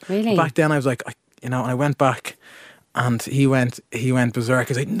probably leave it. Really? But back then I was like, and I went back, and he went berserk.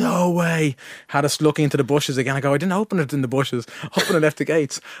 He's like, no way. Had us looking into the bushes again. I go, I didn't open it in the bushes. Open it left the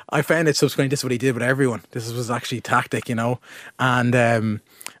gates. I found it subsequently. This is what he did with everyone. This was actually tactic, you know. And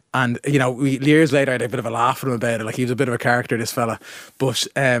you know, years later, I had a bit of a laugh at him about it. Like, he was a bit of a character, this fella. But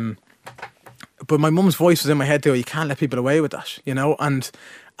my mum's voice was in my head too. You can't let people away with that, you know. And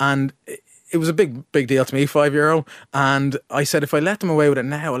it was a big deal to me, 5-year-old. And I said, if I let them away with it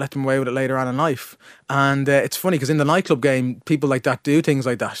now, I'll let them away with it later on in life. And it's funny, because in the nightclub game, people like that do things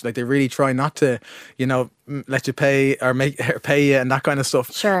like that. Like, they really try not to, you know, let you pay or pay you and that kind of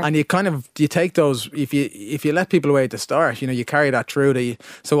stuff. Sure. And you take those, if you let people away at the start, you know, you carry that through.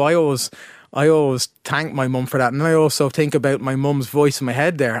 So I always thank my mum for that, and I also think about my mum's voice in my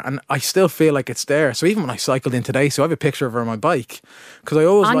head there, and I still feel like it's there. So even when I cycled in today, so I have a picture of her on my bike, because I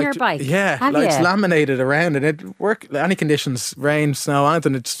always on your bike, yeah, have like you? it's laminated around, and it worked any conditions, rain, snow,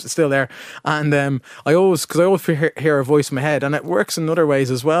 anything, it's still there. And I always hear her voice in my head, and it works in other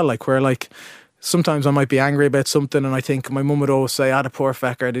ways as well, like where like. Sometimes I might be angry about something, and I think my mum would always say, the poor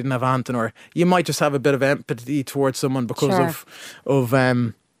fecker, I didn't have anything. Or you might just have a bit of empathy towards someone because of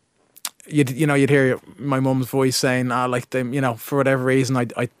you'd hear my mum's voice saying, like them, you know, for whatever reason,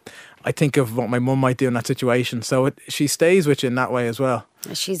 I think of what my mum might do in that situation. So she stays with you in that way as well.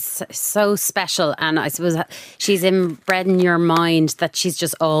 She's so special, and I suppose she's inbred in your mind that she's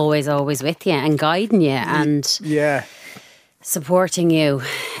just always with you and guiding you and supporting you.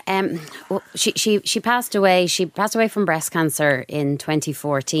 Well, she passed away. She passed away from breast cancer in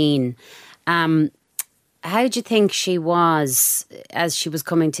 2014. How do you think she was as she was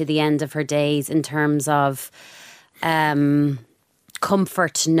coming to the end of her days in terms of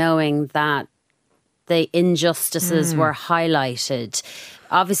comfort, knowing that the injustices were highlighted?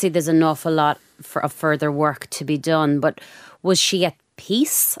 Obviously, there's an awful lot of further work to be done, but was she at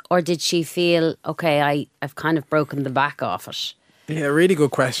peace, or did she feel, okay, I've kind of broken the back off it? Yeah, really good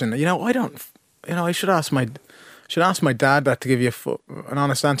question. You know, I should ask my dad that to give you an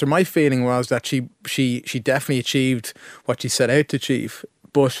honest answer. My feeling was that she definitely achieved what she set out to achieve,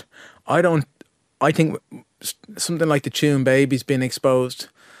 but I think something like the tune Babies being exposed,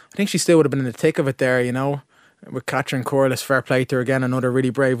 I think she still would have been in the thick of it there, you know, with Catherine Corliss, fair play to her again, another really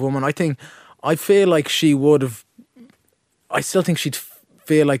brave woman. I feel like she would have, I still think she'd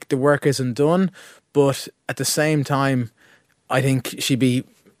feel like the work isn't done, but at the same time, I think she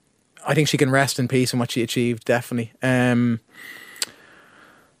can rest in peace in what she achieved, definitely. I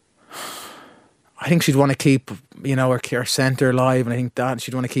think she'd want to keep, you know, her centre alive, and I think that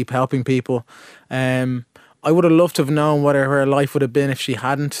she'd want to keep helping people. I would have loved to have known what her life would have been if she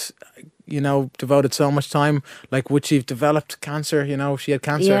hadn't, you know, devoted so much time. Like, would she have developed cancer? You know, she had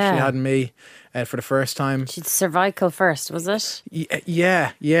cancer if she had me for the first time. She'd cervical first, was it?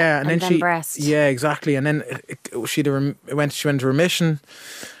 Yeah. And then she breast. Yeah, exactly. And then she went into remission.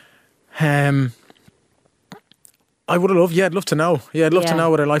 I would have loved. Yeah, I'd love to know. Yeah, I'd love to know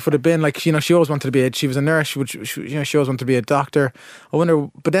what her life would have been. Like, you know, she always wanted to be. She was a nurse. She always wanted to be a doctor. I wonder,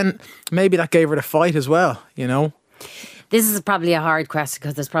 but then maybe that gave her the fight as well. You know. This is probably a hard question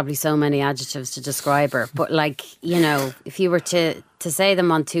because there's probably so many adjectives to describe her. But, like, you know, if you were to say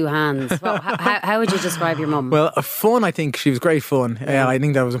them on two hands, well, how would you describe your mum? Well, fun. I think she was great fun. Yeah, I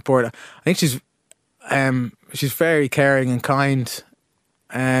think that was important. I think she's very caring and kind.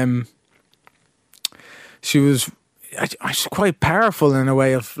 She's quite powerful in a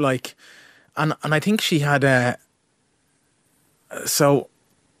way of like, and I think she had a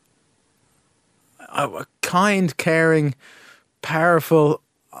kind, caring, powerful,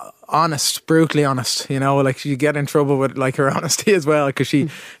 honest, brutally honest. You know, like she'd get in trouble with like her honesty as well, because she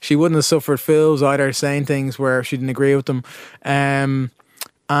wouldn't have suffered fools either saying things where she didn't agree with them,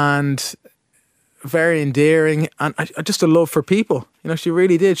 and very endearing, and just a love for people. You know, she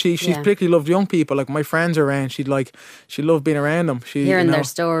really did. She particularly loved young people. Like my friends are around, she loved being around them. Hearing their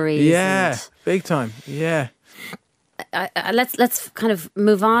stories. Yeah, big time. Yeah. Let's kind of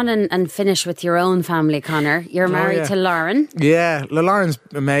move on and finish with your own family, Conor. You're married to Lauren. Yeah, Lauren's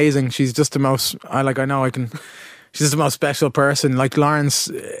amazing. She's just the most. She's just the most special person. Like Lauren's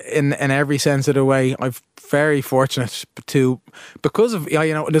in every sense of the way. I'm very fortunate because of,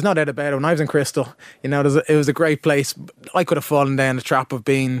 you know, there's no doubt about it. When I was in Crystal, you know, it was a great place. I could have fallen down the trap of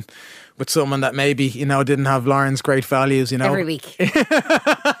being with someone that maybe, you know, didn't have Lauren's great values, you know. Every week.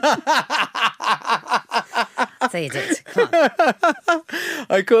 So you did. Come on.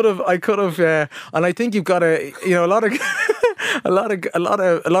 I could have, and I think you've got to, you know, a lot of a lot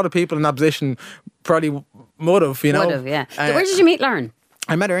of people in that position probably would have, you know. Would have, yeah. Where did you meet Lauren?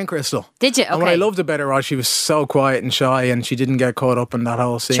 I met her in Crystal. Did you? Okay. And what I loved about her was she was so quiet and shy, and she didn't get caught up in that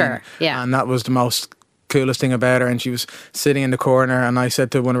whole scene. Sure, yeah. And that was the most coolest thing about her. And she was sitting in the corner, and I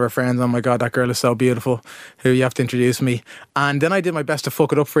said to one of her friends, "Oh my God, that girl is so beautiful, who you have to introduce me." And then I did my best to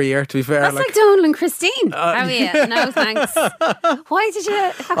fuck it up for a year, to be fair. That's like Donal and Christine. How are you? No, thanks. Why did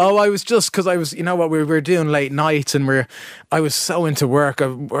you? Oh, I was just, because I was, you know what, we were doing late nights, and I was so into work,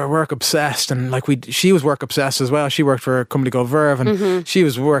 we're work obsessed, and like she was work obsessed as well. She worked for a company called Verve, and she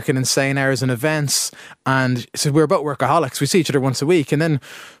was working insane hours in events, and so we were both workaholics. We see each other once a week, and then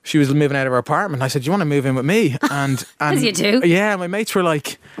she was moving out of her apartment. I said, "Do you want to move in with me?" And As you do. Yeah, my mates were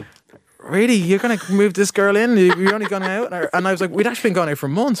like, "Really? You're going to move this girl in? You're only going out?" And I was like, we'd actually been going out for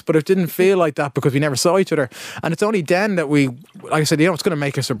months, but it didn't feel like that because we never saw each other. And it's only then that like I said, it's going to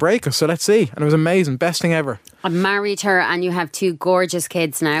make us or break us. So let's see. And it was amazing. Best thing ever. I married her, and you have 2 gorgeous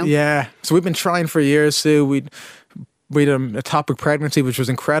kids now. Yeah. So we've been trying for years, Sue. We had a atopic pregnancy, which was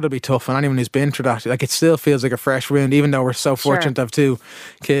incredibly tough. And anyone who's been through that, like, it still feels like a fresh wound, even though we're so fortunate to have 2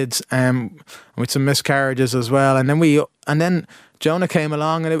 kids, with some miscarriages as well. And then Jonah came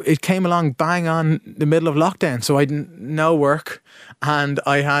along, and it came along bang on the middle of lockdown. So I didn't no work, and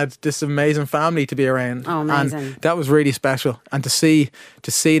I had this amazing family to be around. Oh, amazing. And that was really special. And to see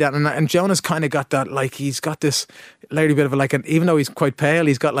that, and Jonah's kind of got that, like, he's got this little bit of even though he's quite pale,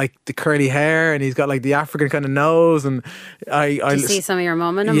 he's got like the curly hair, and he's got like the African kind of nose. And I see some of your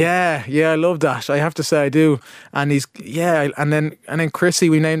mum in him? Yeah, I love that. I have to say I do. And and then Chrissy,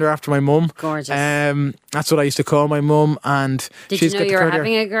 we named her after my mum. Gorgeous. That's what I used to call my mum. And did you know you were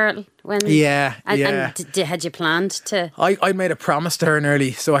having a girl when? Yeah, and had you planned to? I made a promise to her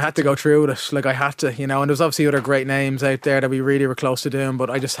early, so I had to go through with it. Like, I had to, you know. And there was obviously other great names out there that we really were close to doing, but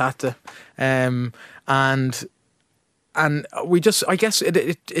I just had to. And we just, I guess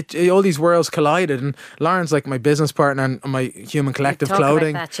it all these worlds collided, and Lauren's like my business partner and my Human Collective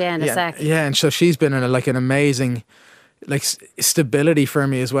clothing. About that, in a sec. Yeah, and so she's been an amazing, like, stability for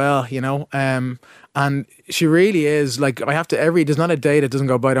me as well, you know. And she really is, like, there's not a day that doesn't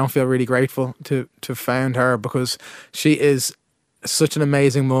go by I don't feel really grateful to have found her, because she is such an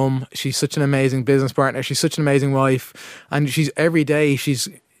amazing mum. She's such an amazing business partner. She's such an amazing wife, and every day she's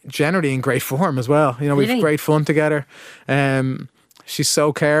generally in great form as well. You know, we have great fun together. She's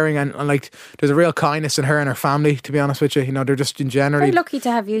so caring, and like, there's a real kindness in her and her family, to be honest with you. You know, they're just generally very lucky to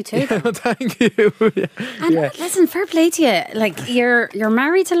have you too. Yeah, well, thank you. And listen, fair play to you. Like, you're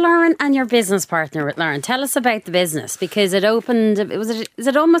married to Lauren, and you're business partner with Lauren. Tell us about the business, because it opened. Is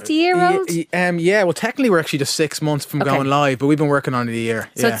it almost a year old? Yeah. Well, technically we're actually just 6 months from going live, but we've been working on it a year.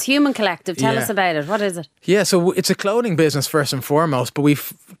 So it's Human Collective. Tell us about it. What is it? Yeah, so it's a clothing business first and foremost, but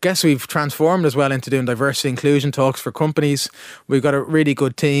we've transformed as well into doing diversity inclusion talks for companies. We've got a really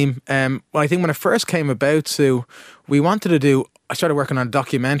good team. I think when it first came about, Sue, I started working on a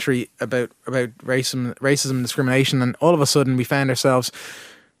documentary about racism and discrimination, and all of a sudden I found myself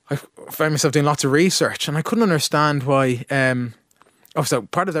doing lots of research, and I couldn't understand why. So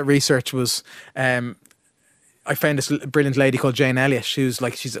part of that research was I found this brilliant lady called Jane Elliott. She's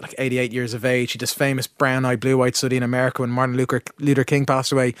like 88 years of age. She did this famous brown-eyed, blue-eyed study in America when Martin Luther King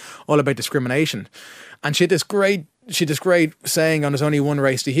passed away, all about discrimination. And she had this great saying on "There's only one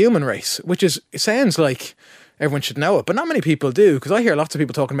race, the human race," it sounds like everyone should know it, but not many people do, because I hear lots of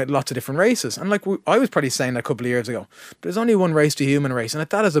people talking about lots of different races. And like, I was probably saying that a couple of years ago, but there's only one race, the human race. And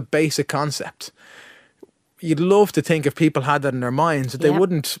that is a basic concept. You'd love to think if people had that in their minds, that they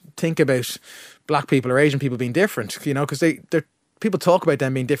wouldn't think about black people or Asian people being different, you know, because people talk about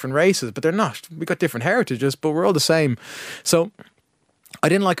them being different races, but they're not. We've got different heritages, but we're all the same. So I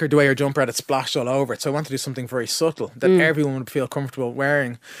didn't like the way her jumper had it splashed all over it, so I wanted to do something very subtle that everyone would feel comfortable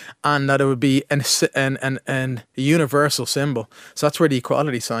wearing, and that it would be a universal symbol. So that's where the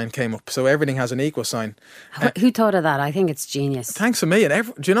equality sign came up. So everything has an equal sign. Who thought of that? I think it's genius. Thanks a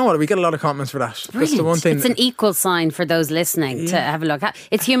million. Do you know what? We get a lot of compliments for that. Brilliant. That's the one thing. It's an equal sign for those listening to have a look.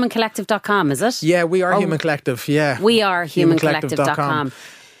 It's humancollective.com, is it? Yeah, we are Human Collective. Yeah, we are humancollective.com.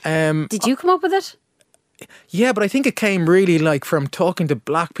 Did you come up with it? Yeah, but I think it came really like from talking to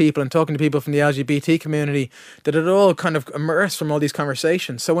black people and talking to people from the LGBT community, that it all kind of immersed from all these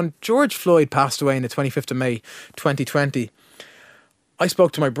conversations. So when George Floyd passed away on the 25th of May 2020, I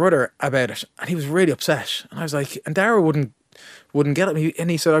spoke to my brother about it, and he was really upset. And I was like, and Dara wouldn't get it. And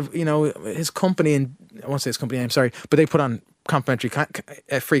he said, you know, his company, and I won't say his company name, sorry, but they put on complimentary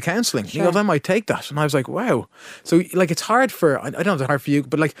free counselling. Sure. He goes, I might take that. And I was like, wow. So like, it's hard for, I don't know if it's hard for you,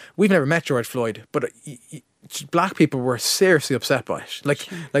 but like, we've never met George Floyd, but black people were seriously upset by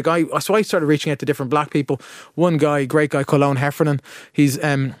it. So I started reaching out to different black people. One guy, great guy called Owen Heffernan, he's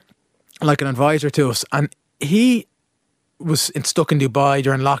like an advisor to us, and he was stuck in Dubai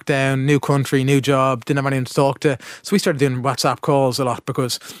during lockdown, new country, new job, didn't have anyone to talk to. So we started doing WhatsApp calls a lot,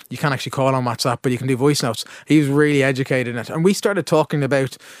 because you can't actually call on WhatsApp, but you can do voice notes. He was really educated in it. And we started talking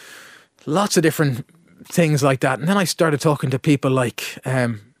about lots of different things like that. And then I started talking to people like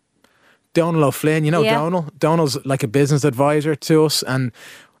Donal O'Flynn. You know, Donal? Donal's like a business advisor to us. And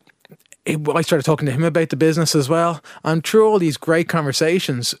I started talking to him about the business as well. And through all these great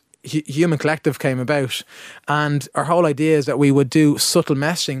conversations, Human Collective came about, and our whole idea is that we would do subtle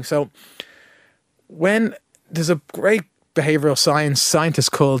messaging. So when there's a great behavioral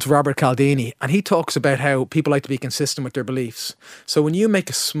scientist called Robert Cialdini, and he talks about how people like to be consistent with their beliefs. So when you make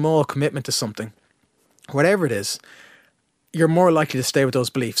a small commitment to something, whatever it is, you're more likely to stay with those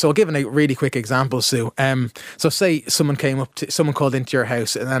beliefs. So I'll give a really quick example, Sue. So say someone called into your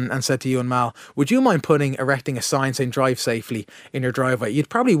house and said to you and Mal, would you mind erecting a sign saying drive safely in your driveway? You'd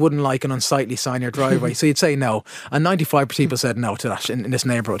probably wouldn't like an unsightly sign in your driveway. So you'd say no. And 95% of people said no to that in this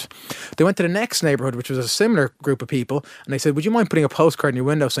neighbourhood. They went to the next neighbourhood, which was a similar group of people, and they said, would you mind putting a postcard in your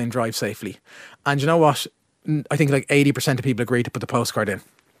window saying drive safely? And you know what? I think like 80% of people agreed to put the postcard in.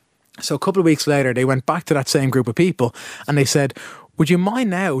 So a couple of weeks later, they went back to that same group of people and they said, would you mind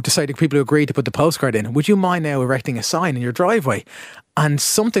now, deciding people who agreed to put the postcard in, would you mind now erecting a sign in your driveway? And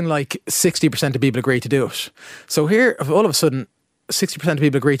something like 60% of people agreed to do it. So here, all of a sudden, 60% of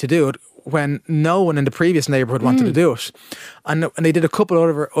people agreed to do it when no one in the previous neighbourhood wanted to do it. And they did a couple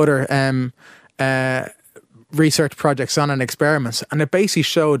of other research projects on and experiments, and it basically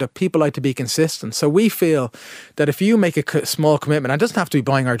showed that people like to be consistent. So we feel that if you make a small commitment, and it doesn't have to be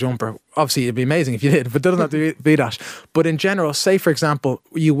buying our jumper, obviously it'd be amazing if you did, but it doesn't have to be that. But in general, say for example,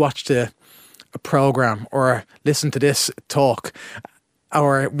 you watched a program or listened to this talk,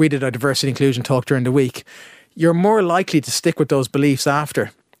 or we did a diversity inclusion talk during the week, you're more likely to stick with those beliefs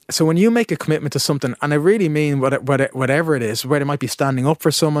after. So when you make a commitment to something, and I really mean whatever it is, whether it might be standing up for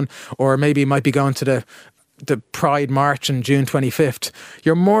someone, or maybe it might be going to the Pride March on June 25th,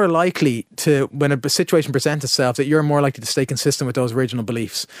 you're more likely to, when a situation presents itself, that you're more likely to stay consistent with those original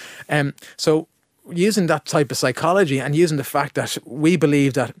beliefs. So using that type of psychology and using the fact that we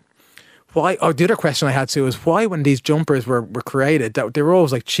believe that the other question I had too is why, when these jumpers were created, that they were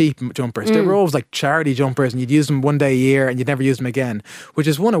always like cheap jumpers. They were always like charity jumpers, and you'd use them one day a year and you'd never use them again, which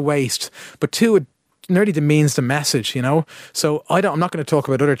is one, a waste, but two, it nearly demeans the message, you know. So I'm not going to talk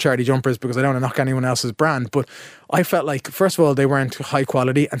about other charity jumpers because I don't want to knock anyone else's brand, but I felt like, first of all, they weren't high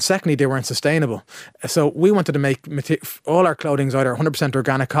quality, and secondly, they weren't sustainable. So we wanted to make all our clothing either 100%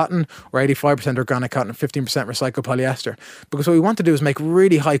 organic cotton or 85% organic cotton and 15% recycled polyester, because what we want to do is make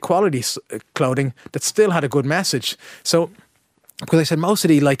really high quality clothing that still had a good message. So because I said most of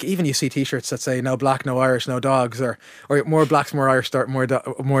the, like, even you see t-shirts that say no black, no Irish, no dogs, or more blacks, more Irish,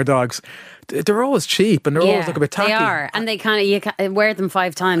 more dogs. They're always cheap, and they're always like a bit tacky. They are, and they you wear them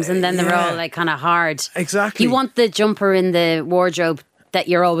 5 times, and then they're all like kind of hard. Exactly. You want the jumper in the wardrobe that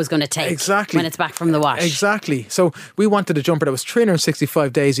you're always going to take when it's back from the wash. Exactly. So we wanted a jumper that was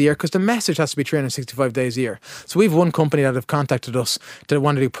 365 days a year, because the message has to be 365 days a year. So we've one company that have contacted us that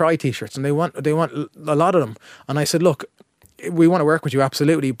want to do Pride t-shirts, and they want a lot of them. And I said, look, we want to work with you,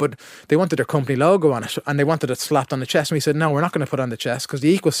 absolutely, but they wanted their company logo on it, and they wanted it slapped on the chest. And we said, no, we're not going to put it on the chest, because the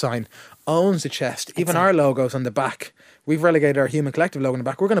Equal sign owns the chest. Even our logo's on the back. We've relegated our Human Collective logo on the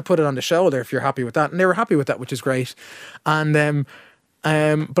back. We're going to put it on the shoulder if you're happy with that. And they were happy with that, which is great. And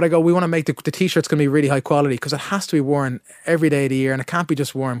but I go, we want to make the t-shirts going to be really high quality, because it has to be worn every day of the year, and it can't be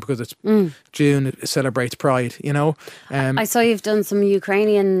just worn because it's June, it celebrates Pride, you know. I saw you've done some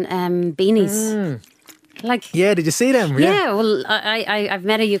Ukrainian beanies. Yeah, did you see them? Yeah, well, I've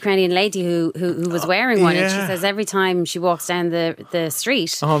met a Ukrainian lady who was wearing one, and she says every time she walks down the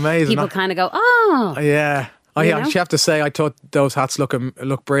street, amazing, people kind of go, oh. Yeah. I actually have to say, I thought those hats look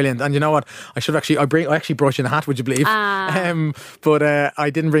brilliant. And you know what? I actually brought you in a hat, would you believe? But I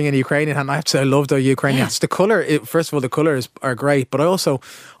didn't bring any Ukrainian hat. And I have to say, I love the Ukrainian hats. The colour, first of all, the colours are great. But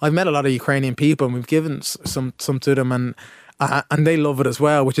I've met a lot of Ukrainian people, and we've given some to them, and they love it as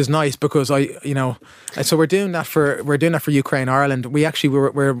well, which is nice, because so we're doing that for Ukraine Ireland. We actually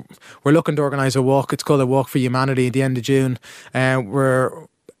we're looking to organise a walk. It's called a Walk for Humanity at the end of June. We're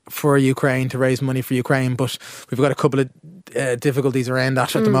for Ukraine, to raise money for Ukraine, but we've got a couple of difficulties around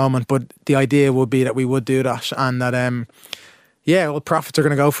that at the moment. But the idea would be that we would do that, and that profits are going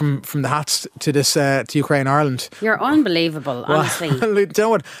to go from the hats to this to Ukraine Ireland. You're unbelievable, honestly. Well, you know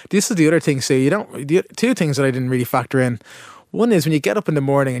what? This is the other thing, Sue. Two things that I didn't really factor in. One is when you get up in the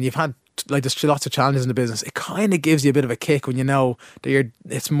morning and you've had like there's lots of challenges in the business, it kind of gives you a bit of a kick when you know that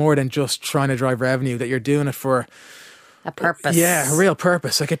it's more than just trying to drive revenue, that you're doing it for a purpose. Yeah, a real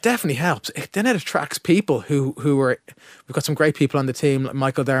purpose. Like, it definitely helps. Then it attracts people who are. We've got some great people on the team, like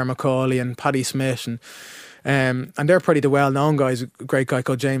Michael Dara Macaulay and Paddy Smith, and they're probably the well-known guys. A great guy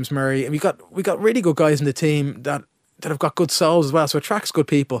called James Murray, and we got really good guys in the team that have got good souls as well. So it attracts good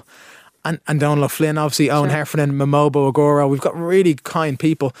people. And Donald O'Flynn, obviously, Owen Heffernan, Momobo Agoro. We've got really kind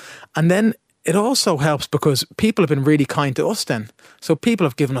people. And then it also helps because people have been really kind to us then. So people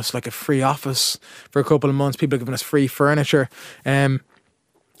have given us like a free office for a couple of months. People have given us free furniture.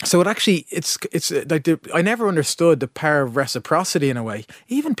 So it actually, it's like I never understood the power of reciprocity in a way.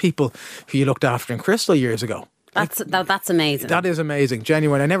 Even people who you looked after in Crystal years ago. That's amazing. That is amazing,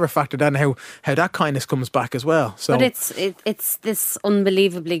 genuine. I never factored in how that kindness comes back as well. So, but it's this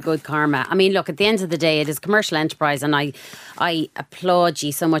unbelievably good karma. I mean, look, at the end of the day, it is commercial enterprise, and I applaud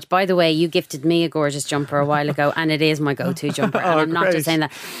you so much. By the way, you gifted me a gorgeous jumper a while ago, and it is my go-to jumper. And I'm not just saying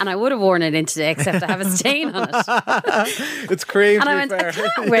that. And I would have worn it in today, except I have a stain on it. It's cream. And I went, I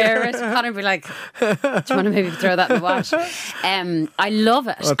can't wear it. And I'd be like, do you want to maybe throw that in the wash? I love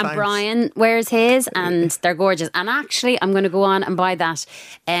it. Well, and Brian wears his, and they're gorgeous. And actually, I'm going to go on and buy that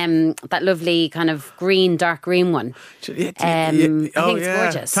lovely kind of dark green one. I think it's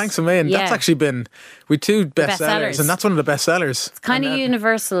gorgeous. Thanks a million. That's actually been with two bestsellers, and that's one of the best sellers. It's kind of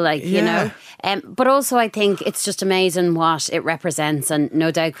universal, you know. But also, I think it's just amazing what it represents, and no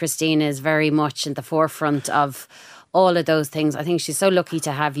doubt Christina is very much in the forefront of all of those things. I think she's so lucky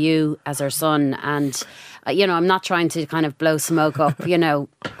to have you as her son, and I'm not trying to kind of blow smoke up,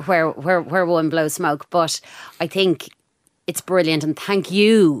 where one blows smoke, but I think it's brilliant, and thank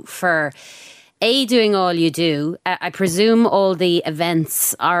you for doing all you do. I presume all the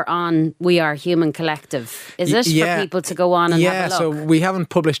events are on We Are Human Collective. Is it for people to go on and have a look? So we haven't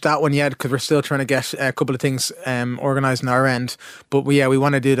published that one yet because we're still trying to get a couple of things organised on our end. But we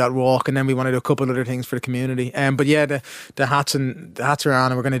want to do that walk, and then we want to do a couple of other things for the community. But the hats are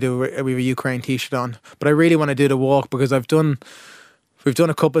on, and we're going to do we have a Ukraine t-shirt on. But I really want to do the walk because we've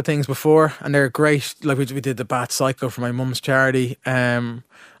done a couple of things before, and they're great. Like we did the Bat Cycle for my mum's charity, and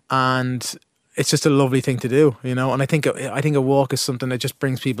it's just a lovely thing to do, and I think a walk is something that just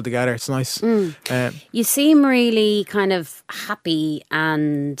brings people together. It's nice. You seem really kind of happy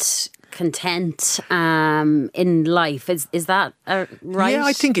and content in life. Is that right? Yeah,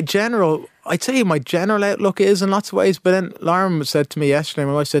 I think in general, I'd say my general outlook is in lots of ways. But then Lauren said to me yesterday,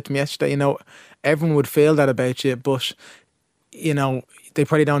 my wife said to me yesterday, everyone would feel that about you, but they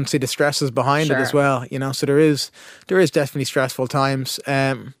probably don't see the stresses behind it as well. So there is definitely stressful times.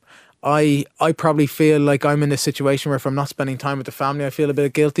 I probably feel like I'm in a situation where if I'm not spending time with the family, I feel a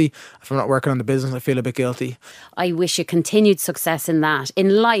bit guilty. If I'm not working on the business, I feel a bit guilty. I wish you continued success in that.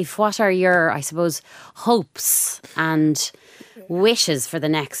 In life, what are your, I suppose, hopes and wishes for the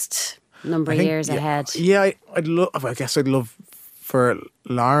next number of years ahead? Yeah, I guess I'd love for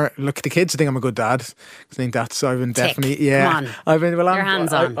Laura. Look, the kids think I'm a good dad. I think I've been definitely Come on. You're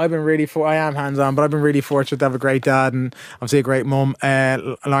hands-on. I am hands-on, but I've been really fortunate to have a great dad and obviously a great mum.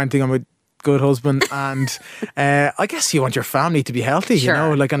 Lauren think I'm a good husband, and I guess you want your family to be healthy,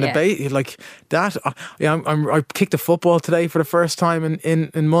 like on the base, like that. I kicked a football today for the first time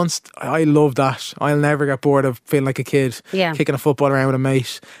in months. I love that. I'll never get bored of feeling like a kid kicking a football around with a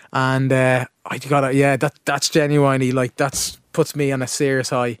mate, and that's genuinely like puts me on a serious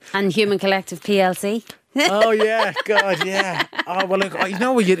high. And Human Collective PLC. Oh yeah, God, yeah. Oh well, like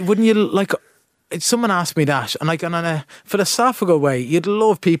wouldn't you like? Someone asked me that, and like on a philosophical way, you'd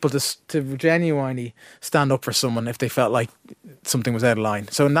love people to genuinely stand up for someone if they felt like something was out of line.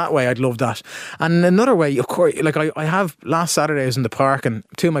 So in that way, I'd love that. And another way, of course, like I have last Saturday I was in the park, and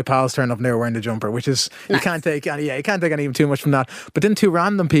two of my pals turned up and they were wearing the jumper, which is nice. You can't take any too much from that. But then two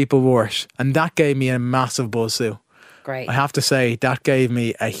random people wore it, and that gave me a massive buzz too. Great. I have to say that gave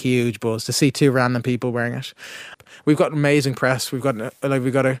me a huge buzz to see two random people wearing it. We've got amazing press. We've got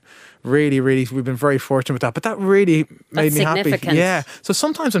a really, we've been very fortunate with that. But that really made me happy. Yeah. So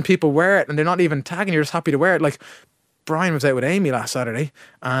sometimes when people wear it and they're not even tagging, you're just happy to wear it. Like Brian was out with Amy last Saturday,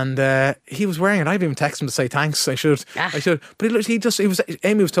 and he was wearing it. I've even texted him to say thanks. I should. But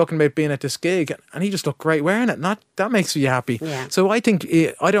Amy was talking about being at this gig, and he just looked great wearing it. And that makes you happy. Yeah. So I think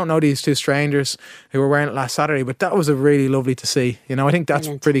I don't know these two strangers who were wearing it last Saturday, but that was a really lovely to see. I think that's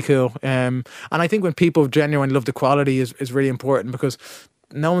pretty cool. And I think when people genuinely love the quality is really important, because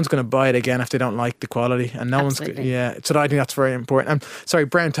no one's going to buy it again if they don't like the quality, and no Absolutely. one's. So I think that's very important. And sorry,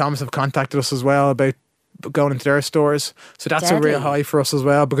 Brown Thomas have contacted us as well about going into their stores, so that's a real high for us as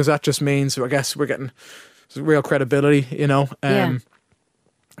well, because that just means I guess we're getting real credibility,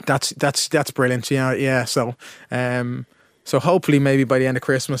 That's brilliant. Yeah. So hopefully maybe by the end of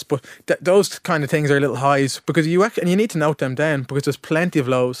Christmas, but those kind of things are little highs because you need to note them down because there's plenty of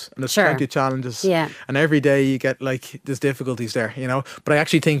lows and there's plenty of challenges. Yeah. And every day you get there's difficulties there, But I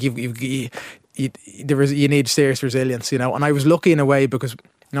actually think you need serious resilience, And I was lucky in a way because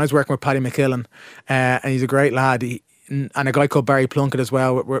I was working with Paddy McKillen, and he's a great lad. And a guy called Barry Plunkett as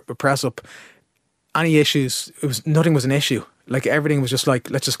well with Press Up. Any issues? Nothing was an issue. Everything was just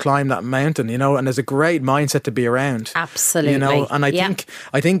let's just climb that mountain, And there's a great mindset to be around. Absolutely. And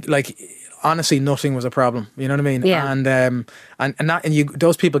I think honestly, nothing was a problem. You know what I mean? Yeah. And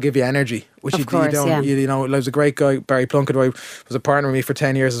those people give you energy, which you don't. Yeah. There's a great guy, Barry Plunkett, who was a partner with me for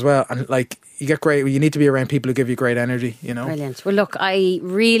 10 years as well. And you get great. You need to be around people who give you great energy. Brilliant. Well, look, I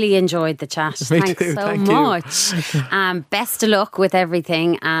really enjoyed the chat. Thanks too. so Thank much. Best of luck with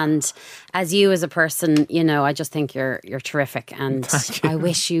everything. And as you as a person, I just think you're terrific. And I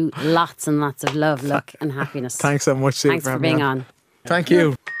wish you lots and lots of love, luck, and happiness. Thanks so much, Sue. Thanks for being on. Thank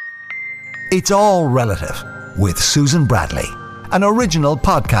you. It's All Relative with Susan Bradley, an original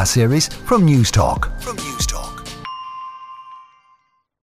podcast series from News Talk.